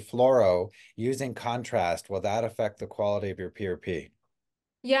question for you. Fluoro, using contrast, will that affect the quality of your PRP?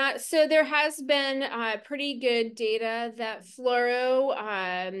 Yeah, so there has been pretty good data that fluoro,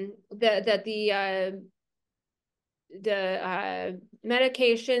 that the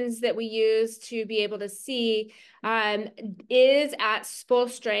medications that we use to be able to see is at full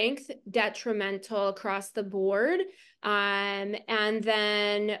strength detrimental across the board. And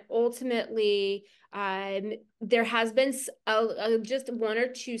then ultimately, there has been just one or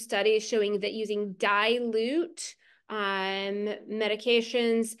two studies showing that using dilute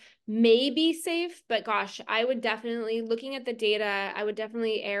medications may be safe, but gosh, I would definitely, looking at the data, I would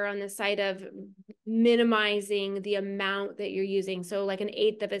definitely err on the side of minimizing the amount that you're using. So like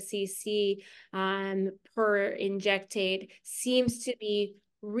 1/8 of a cc per injectate seems to be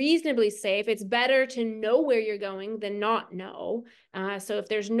reasonably safe. It's better to know where you're going than not know. So if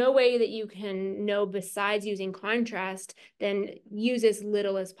there's no way that you can know besides using contrast, then use as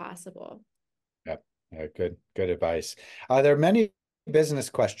little as possible. Yep. Yeah, good advice. There are many business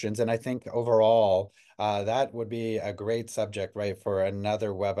questions, and I think overall, that would be a great subject, right, for another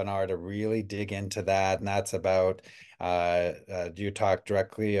webinar to really dig into that. And that's about, do you talk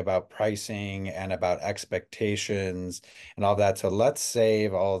directly about pricing and about expectations and all that? So let's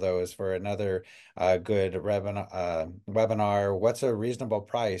save all those for another good webinar. What's a reasonable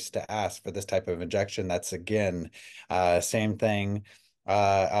price to ask for this type of injection? That's again, same thing.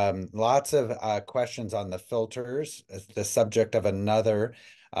 Lots of questions on the filters, the subject of another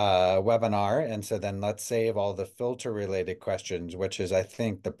webinar. And so then let's save all the filter related questions, which is, I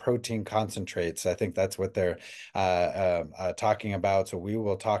think, the protein concentrates. I think that's what they're talking about. So we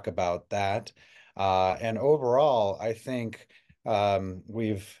will talk about that. And overall, I think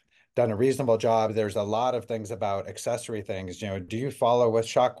we've done a reasonable job. There's a lot of things about accessory things. Do you follow with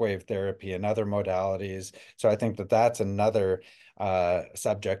shockwave therapy and other modalities? So I think that that's another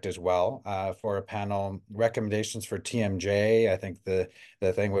subject as well for a panel. Recommendations for TMJ. I think the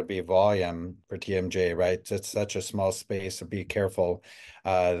thing would be volume for TMJ, right? It's such a small space, so be careful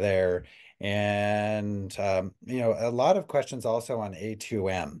there. And a lot of questions also on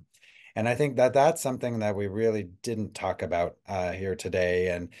A2M. And I think that that's something that we really didn't talk about here today.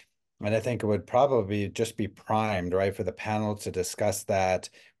 And I think it would probably just be primed, right, for the panel to discuss that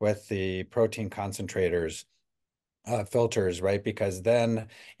with the protein concentrators filters, right? Because then,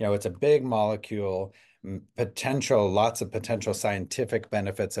 it's a big molecule, lots of potential scientific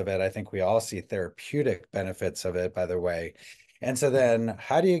benefits of it. I think we all see therapeutic benefits of it, by the way. And so then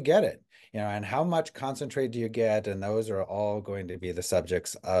how do you get it? And how much concentrate do you get? And those are all going to be the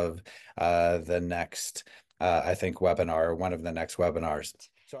subjects of the next, I think, webinar, one of the next webinars.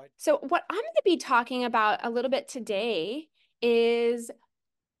 So what I'm going to be talking about a little bit today is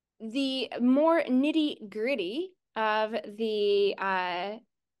the more nitty-gritty of the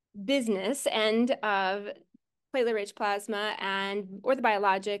business end of platelet-rich plasma or the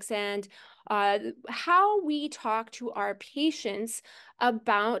biologics, and how we talk to our patients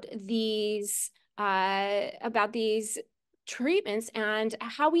about these treatments and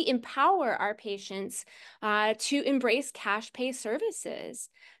how we empower our patients to embrace cash pay services.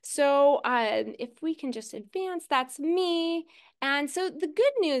 So if we can just advance, that's me. And so the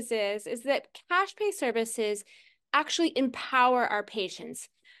good news is that cash pay services actually empower our patients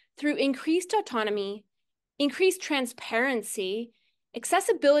through increased autonomy, increased transparency,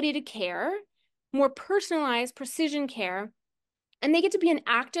 accessibility to care, more personalized precision care, and they get to be an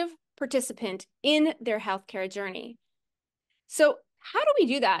active participant in their healthcare journey. So how do we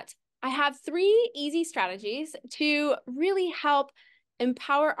do that? I have 3 easy strategies to really help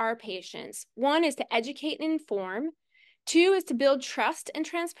empower our patients. 1 is to educate and inform. 2 is to build trust and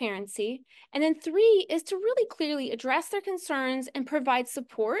transparency. And then 3 is to really clearly address their concerns and provide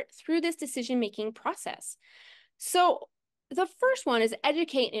support through this decision-making process. So the first one is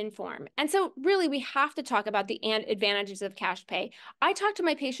educate and inform. And so really we have to talk about the advantages of cash pay. I talk to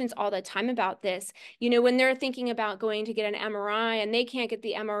my patients all the time about this. You know, when they're thinking about going to get an MRI and they can't get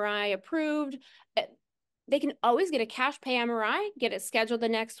the MRI approved, they can always get a cash pay MRI, get it scheduled the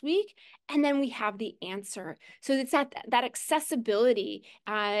next week, and then we have the answer. So it's that accessibility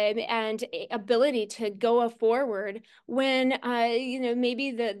and ability to go forward when you know,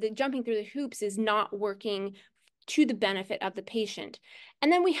 maybe the jumping through the hoops is not working to the benefit of the patient.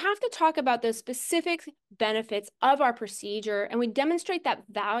 And then we have to talk about the specific benefits of our procedure, and we demonstrate that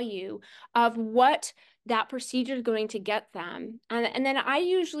value of what that procedure is going to get them. And then I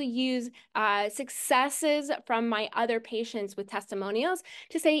usually use successes from my other patients with testimonials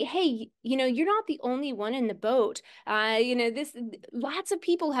to say, hey, you know, you're not the only one in the boat. You know, lots of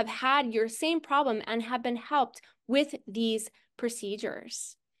people have had your same problem and have been helped with these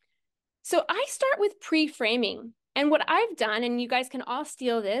procedures. So I start with pre-framing. And what I've done, and you guys can all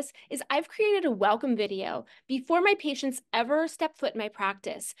steal this, is I've created a welcome video before my patients ever step foot in my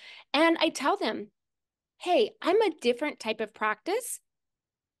practice. And I tell them, hey, I'm a different type of practice.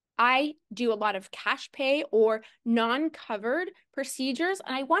 I do a lot of cash pay or non-covered procedures.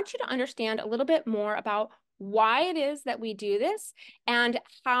 And I want you to understand a little bit more about why it is that we do this and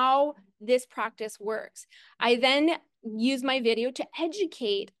how this practice works. I then use my video to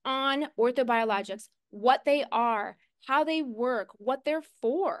educate on orthobiologics, what they are, how they work, what they're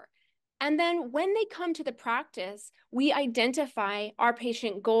for. And then when they come to the practice, we identify our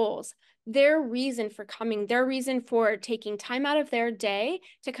patient goals, their reason for coming, their reason for taking time out of their day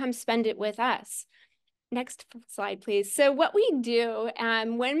to come spend it with us. Next slide, please. So what we do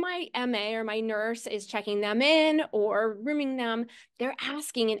when my MA or my nurse is checking them in or rooming them, they're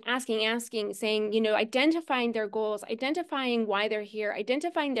asking and asking, saying, you know, identifying their goals, identifying why they're here,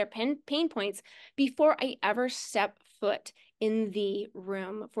 identifying their pain points before I ever step foot in the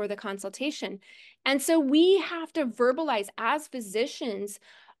room for the consultation. And so we have to verbalize as physicians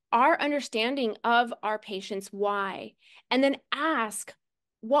our understanding of our patient's why, and then ask,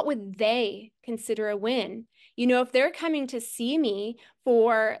 what would they consider a win? You know, if they're coming to see me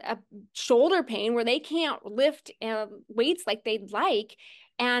for a shoulder pain where they can't lift weights like they'd like,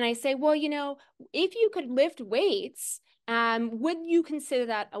 and I say, well, you know, if you could lift weights, would you consider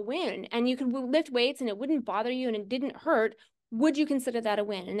that a win? And you could lift weights and it wouldn't bother you and it didn't hurt. Would you consider that a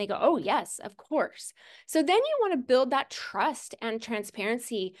win? And they go, oh, yes, of course. So then you want to build that trust and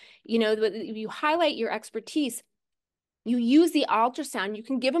transparency. You know, you highlight your expertise. You use the ultrasound, you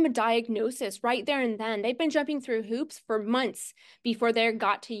can give them a diagnosis right there and then. They've been jumping through hoops for months before they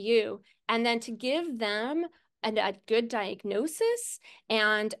got to you. And then to give them a good diagnosis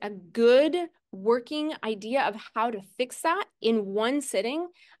and a good working idea of how to fix that in one sitting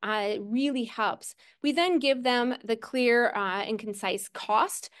really helps. We then give them the clear and concise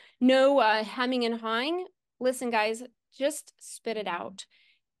cost. No hemming and hawing. Listen, guys, just spit it out.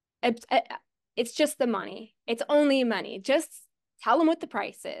 It's just the money. It's only money. Just tell them what the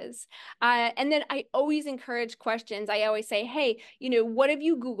price is. And then I always encourage questions. I always say, hey, you know, what have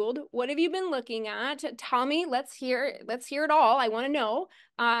you Googled? What have you been looking at? Tell me, let's hear it all. I want to know.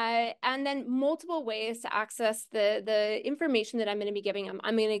 And then multiple ways to access the information that I'm going to be giving them.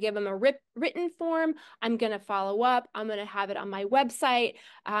 I'm going to give them a written form. I'm going to follow up. I'm going to have it on my website.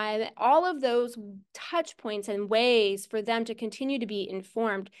 All of those touch points and ways for them to continue to be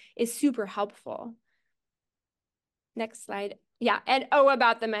informed is super helpful. Next slide. Yeah, and oh,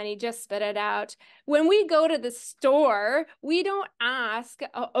 about the money, just spit it out. When we go to the store, we don't ask,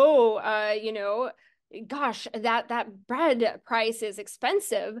 you know, gosh, that bread price is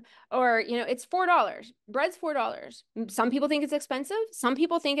expensive, or, you know, it's $4. Bread's $4. Some people think it's expensive. Some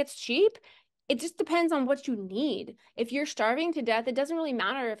people think it's cheap. It just depends on what you need. If you're starving to death, it doesn't really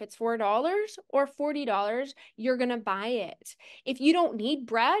matter if it's $4 or $40, you're going to buy it. If you don't need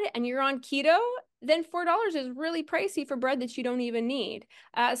bread and you're on keto, then $4 is really pricey for bread that you don't even need.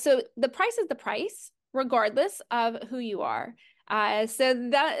 So the price is the price, regardless of who you are. So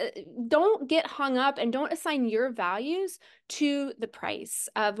that don't get hung up and don't assign your values to the price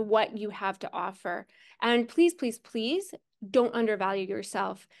of what you have to offer. And please, please, please don't undervalue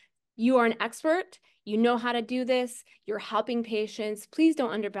yourself. You are an expert. You know how to do this. You're helping patients. Please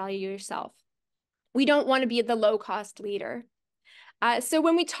don't undervalue yourself. We don't want to be the low-cost leader. So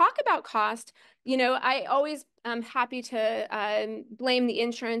when we talk about cost, you know, I always am happy to blame the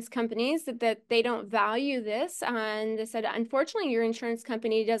insurance companies that they don't value this. And they said, unfortunately, your insurance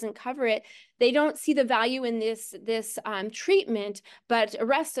company doesn't cover it. They don't see the value in this treatment, but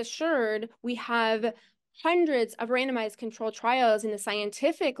rest assured, we have hundreds of randomized controlled trials in the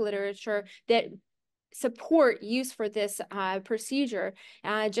scientific literature that support use for this procedure.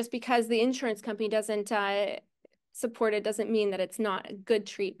 Just because the insurance company doesn't support it doesn't mean that it's not a good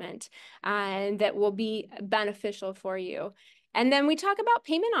treatment and that will be beneficial for you. And then we talk about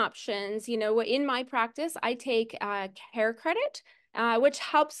payment options. You know, in my practice, I take care credit, which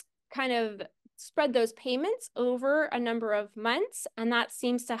helps kind of spread those payments over a number of months. And that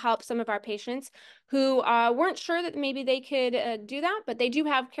seems to help some of our patients who weren't sure that maybe they could do that, but they do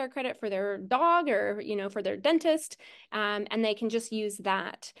have care credit for their dog or, you know, for their dentist, and they can just use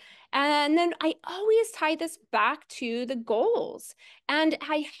that. And then I always tie this back to the goals, and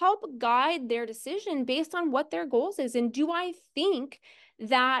I help guide their decision based on what their goals is. And do I think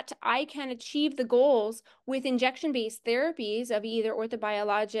that I can achieve the goals with injection-based therapies of either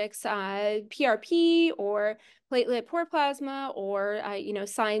orthobiologics, PRP, or platelet poor plasma, or you know,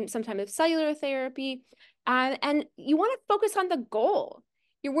 some type of cellular therapy. And you want to focus on the goal.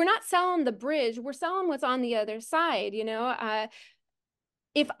 We're not selling the bridge, we're selling what's on the other side, you know.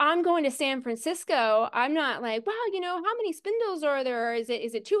 If I'm going to San Francisco, I'm not like, wow, you know, how many spindles are there? Is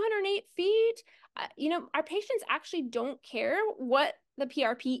it 208 feet? You know, our patients actually don't care what the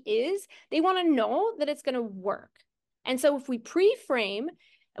PRP is. They want to know that it's going to work. And so if we pre-frame,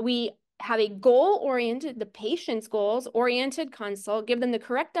 we have a goal-oriented, the patient's goals-oriented consult, give them the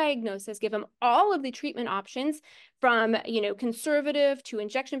correct diagnosis, give them all of the treatment options from, you know, conservative to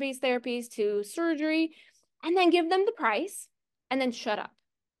injection-based therapies to surgery, and then give them the price, and then shut up.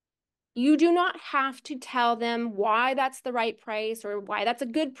 You do not have to tell them why that's the right price or why that's a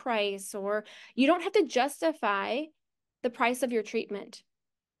good price, or you don't have to justify the price of your treatment.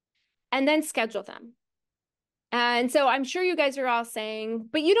 And then schedule them. And so I'm sure you guys are all saying,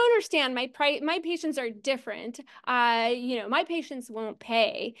 but you don't understand, my patients are different. You know, my patients won't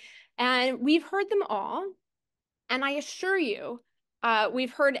pay. And we've heard them all. And I assure you,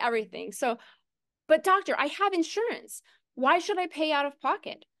 we've heard everything. So, but doctor, I have insurance. Why should I pay out of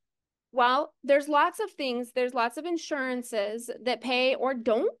pocket? Well, there's lots of things, there's lots of insurances that pay or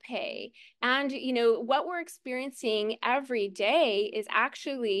don't pay. And, you know, what we're experiencing every day is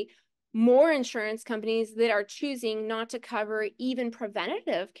actually more insurance companies that are choosing not to cover even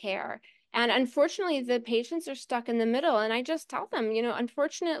preventative care. And unfortunately, the patients are stuck in the middle. And I just tell them, you know,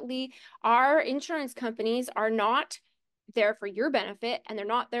 unfortunately, our insurance companies are not there for your benefit, and they're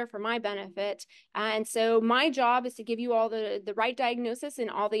not there for my benefit. And so my job is to give you all the right diagnosis and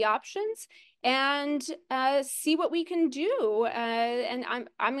all the options, and see what we can do. And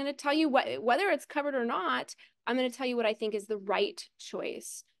I'm going to tell you whether it's covered or not. I'm going to tell you what I think is the right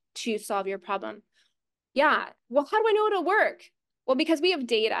choice to solve your problem. Yeah. Well, how do I know it'll work? Well, because we have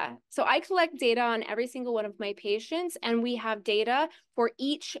data. So I collect data on every single one of my patients, and we have data for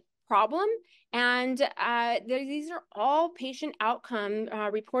each problem. And these are all patient outcome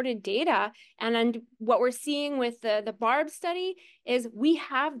reported data. And what we're seeing with the BARB study is we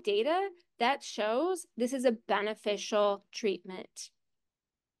have data that shows this is a beneficial treatment.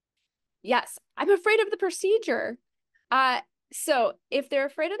 Yes, I'm afraid of the procedure. So if they're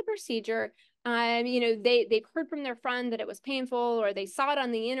afraid of the procedure, you know, they've heard from their friend that it was painful, or they saw it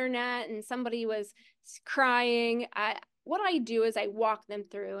on the internet and somebody was crying. What I do is I walk them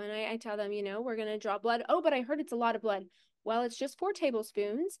through, and I tell them, you know, we're going to draw blood. Oh, but I heard it's a lot of blood. Well, it's just 4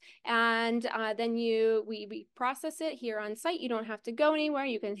 tablespoons. And then we process it here on site. You don't have to go anywhere.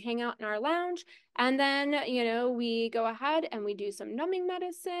 You can hang out in our lounge. And then, you know, we go ahead and we do some numbing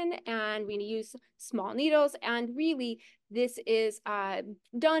medicine, and we use small needles. And really, this is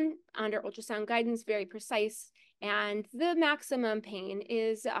done under ultrasound guidance, very precise. And the maximum pain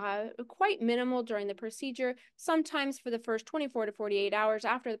is quite minimal during the procedure. Sometimes for the first 24 to 48 hours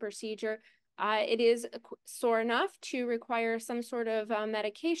after the procedure, it is sore enough to require some sort of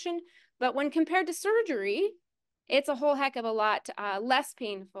medication. But when compared to surgery, it's a whole heck of a lot less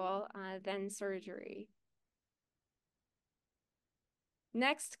painful than surgery.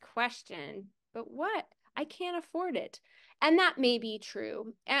 Next question. But what? I can't afford it. And that may be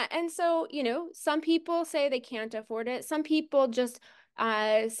true. And so, you know, some people say they can't afford it. Some people just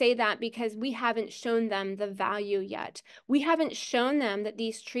say that because we haven't shown them the value yet. We haven't shown them that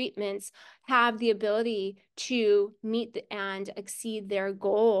these treatments have the ability to meet and exceed their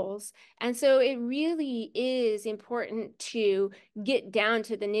goals. And so it really is important to get down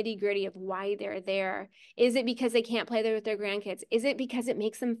to the nitty-gritty of why they're there. Is it because they can't play there with their grandkids? Is it because it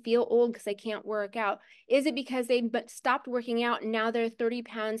makes them feel old because they can't work out? Is it because they stopped working out and now they're 30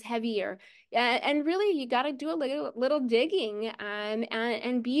 pounds heavier? And really, you got to do a little digging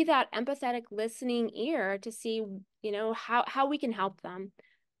and be that empathetic listening ear to see, you know, how we can help them.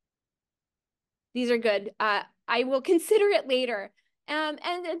 These are good. I will consider it later.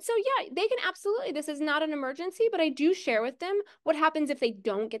 And so, yeah, they can absolutely, this is not an emergency, but I do share with them what happens if they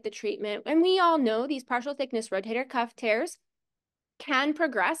don't get the treatment. And we all know these partial thickness rotator cuff tears can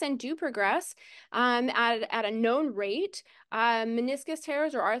progress and do progress at a known rate. Meniscus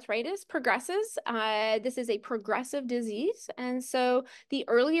tears or arthritis progresses. This is a progressive disease. And so the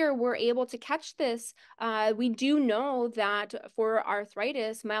earlier we're able to catch this, we do know that for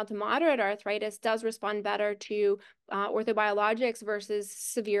arthritis, mild to moderate arthritis does respond better to orthobiologics versus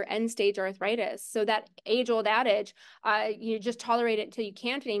severe end-stage arthritis. So that age-old adage, you just tolerate it until you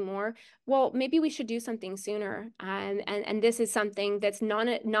can't anymore. Well, maybe we should do something sooner. And this is something that's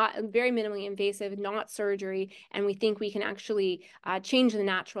not very minimally invasive, not surgery, and we think we can actually change the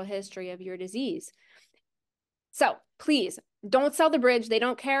natural history of your disease. So please don't sell the bridge. They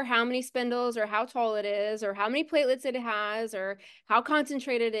don't care how many spindles or how tall it is or how many platelets it has or how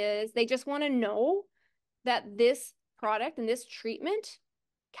concentrated it is. They just want to know that this product and this treatment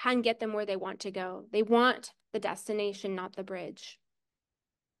can get them where they want to go. They want the destination, not the bridge.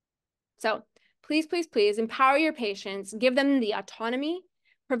 So please, please, please empower your patients, give them the autonomy,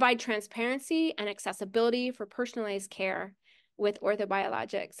 provide transparency and accessibility for personalized care with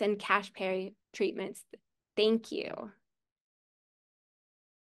orthobiologics and cash pay treatments. Thank you.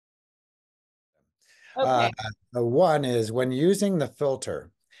 Okay. One is when using the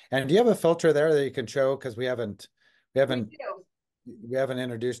filter, and do you have a filter there that you can show? Because we haven't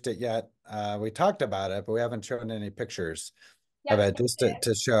introduced it yet. We talked about it, but we haven't shown any pictures of it just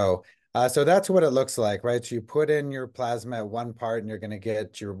to show. So that's what it looks like, right? So you put in your plasma at one part and you're going to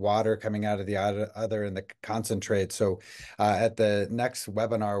get your water coming out of the other and the concentrate. So at the next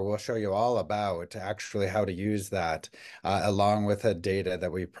webinar, we'll show you all about actually how to use that along with the data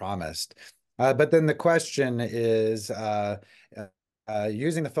that we promised. But then the question is,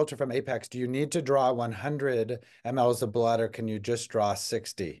 using the filter from Apex, do you need to draw 100 mLs of blood or can you just draw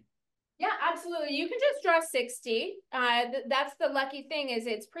 60? Yeah, absolutely. You can just draw 60. That's the lucky thing is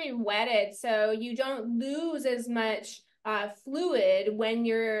it's pretty wetted, so you don't lose as much fluid when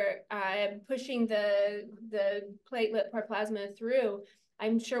you're pushing the platelet or plasma through.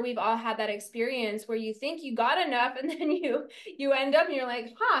 I'm sure we've all had that experience where you think you got enough and then you end up and you're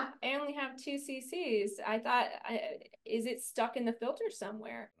like, huh, I only have 2 cc's. I thought, is it stuck in the filter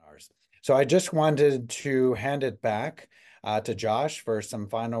somewhere? So I just wanted to hand it back to Josh for some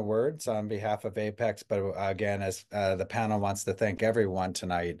final words on behalf of Apex. But again, as the panel wants to thank everyone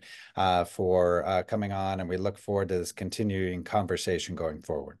tonight for coming on, and we look forward to this continuing conversation going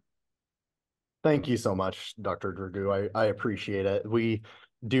forward. Thank you so much, Dr. Dragoo. I appreciate it. We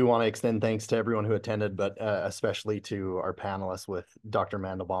do want to extend thanks to everyone who attended, but especially to our panelists with Dr.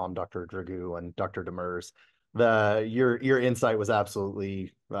 Mandelbaum, Dr. Dragoo, and Dr. DeMers. Your insight was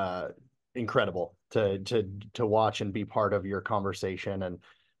absolutely incredible to watch and be part of your conversation,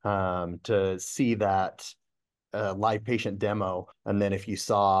 and to see that live patient demo. And then if you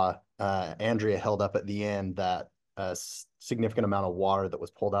saw Andrea held up at the end that significant amount of water that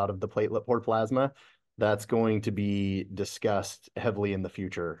was pulled out of the platelet poor plasma, that's going to be discussed heavily in the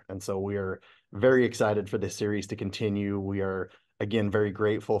future. And so we are very excited for this series to continue. We are, again, very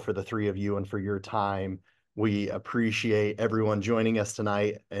grateful for the three of you and for your time. We appreciate everyone joining us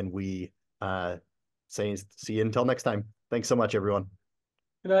tonight, and we say see you until next time. Thanks so much, everyone.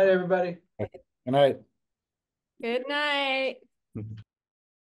 Good night, everybody. Good night. Good night.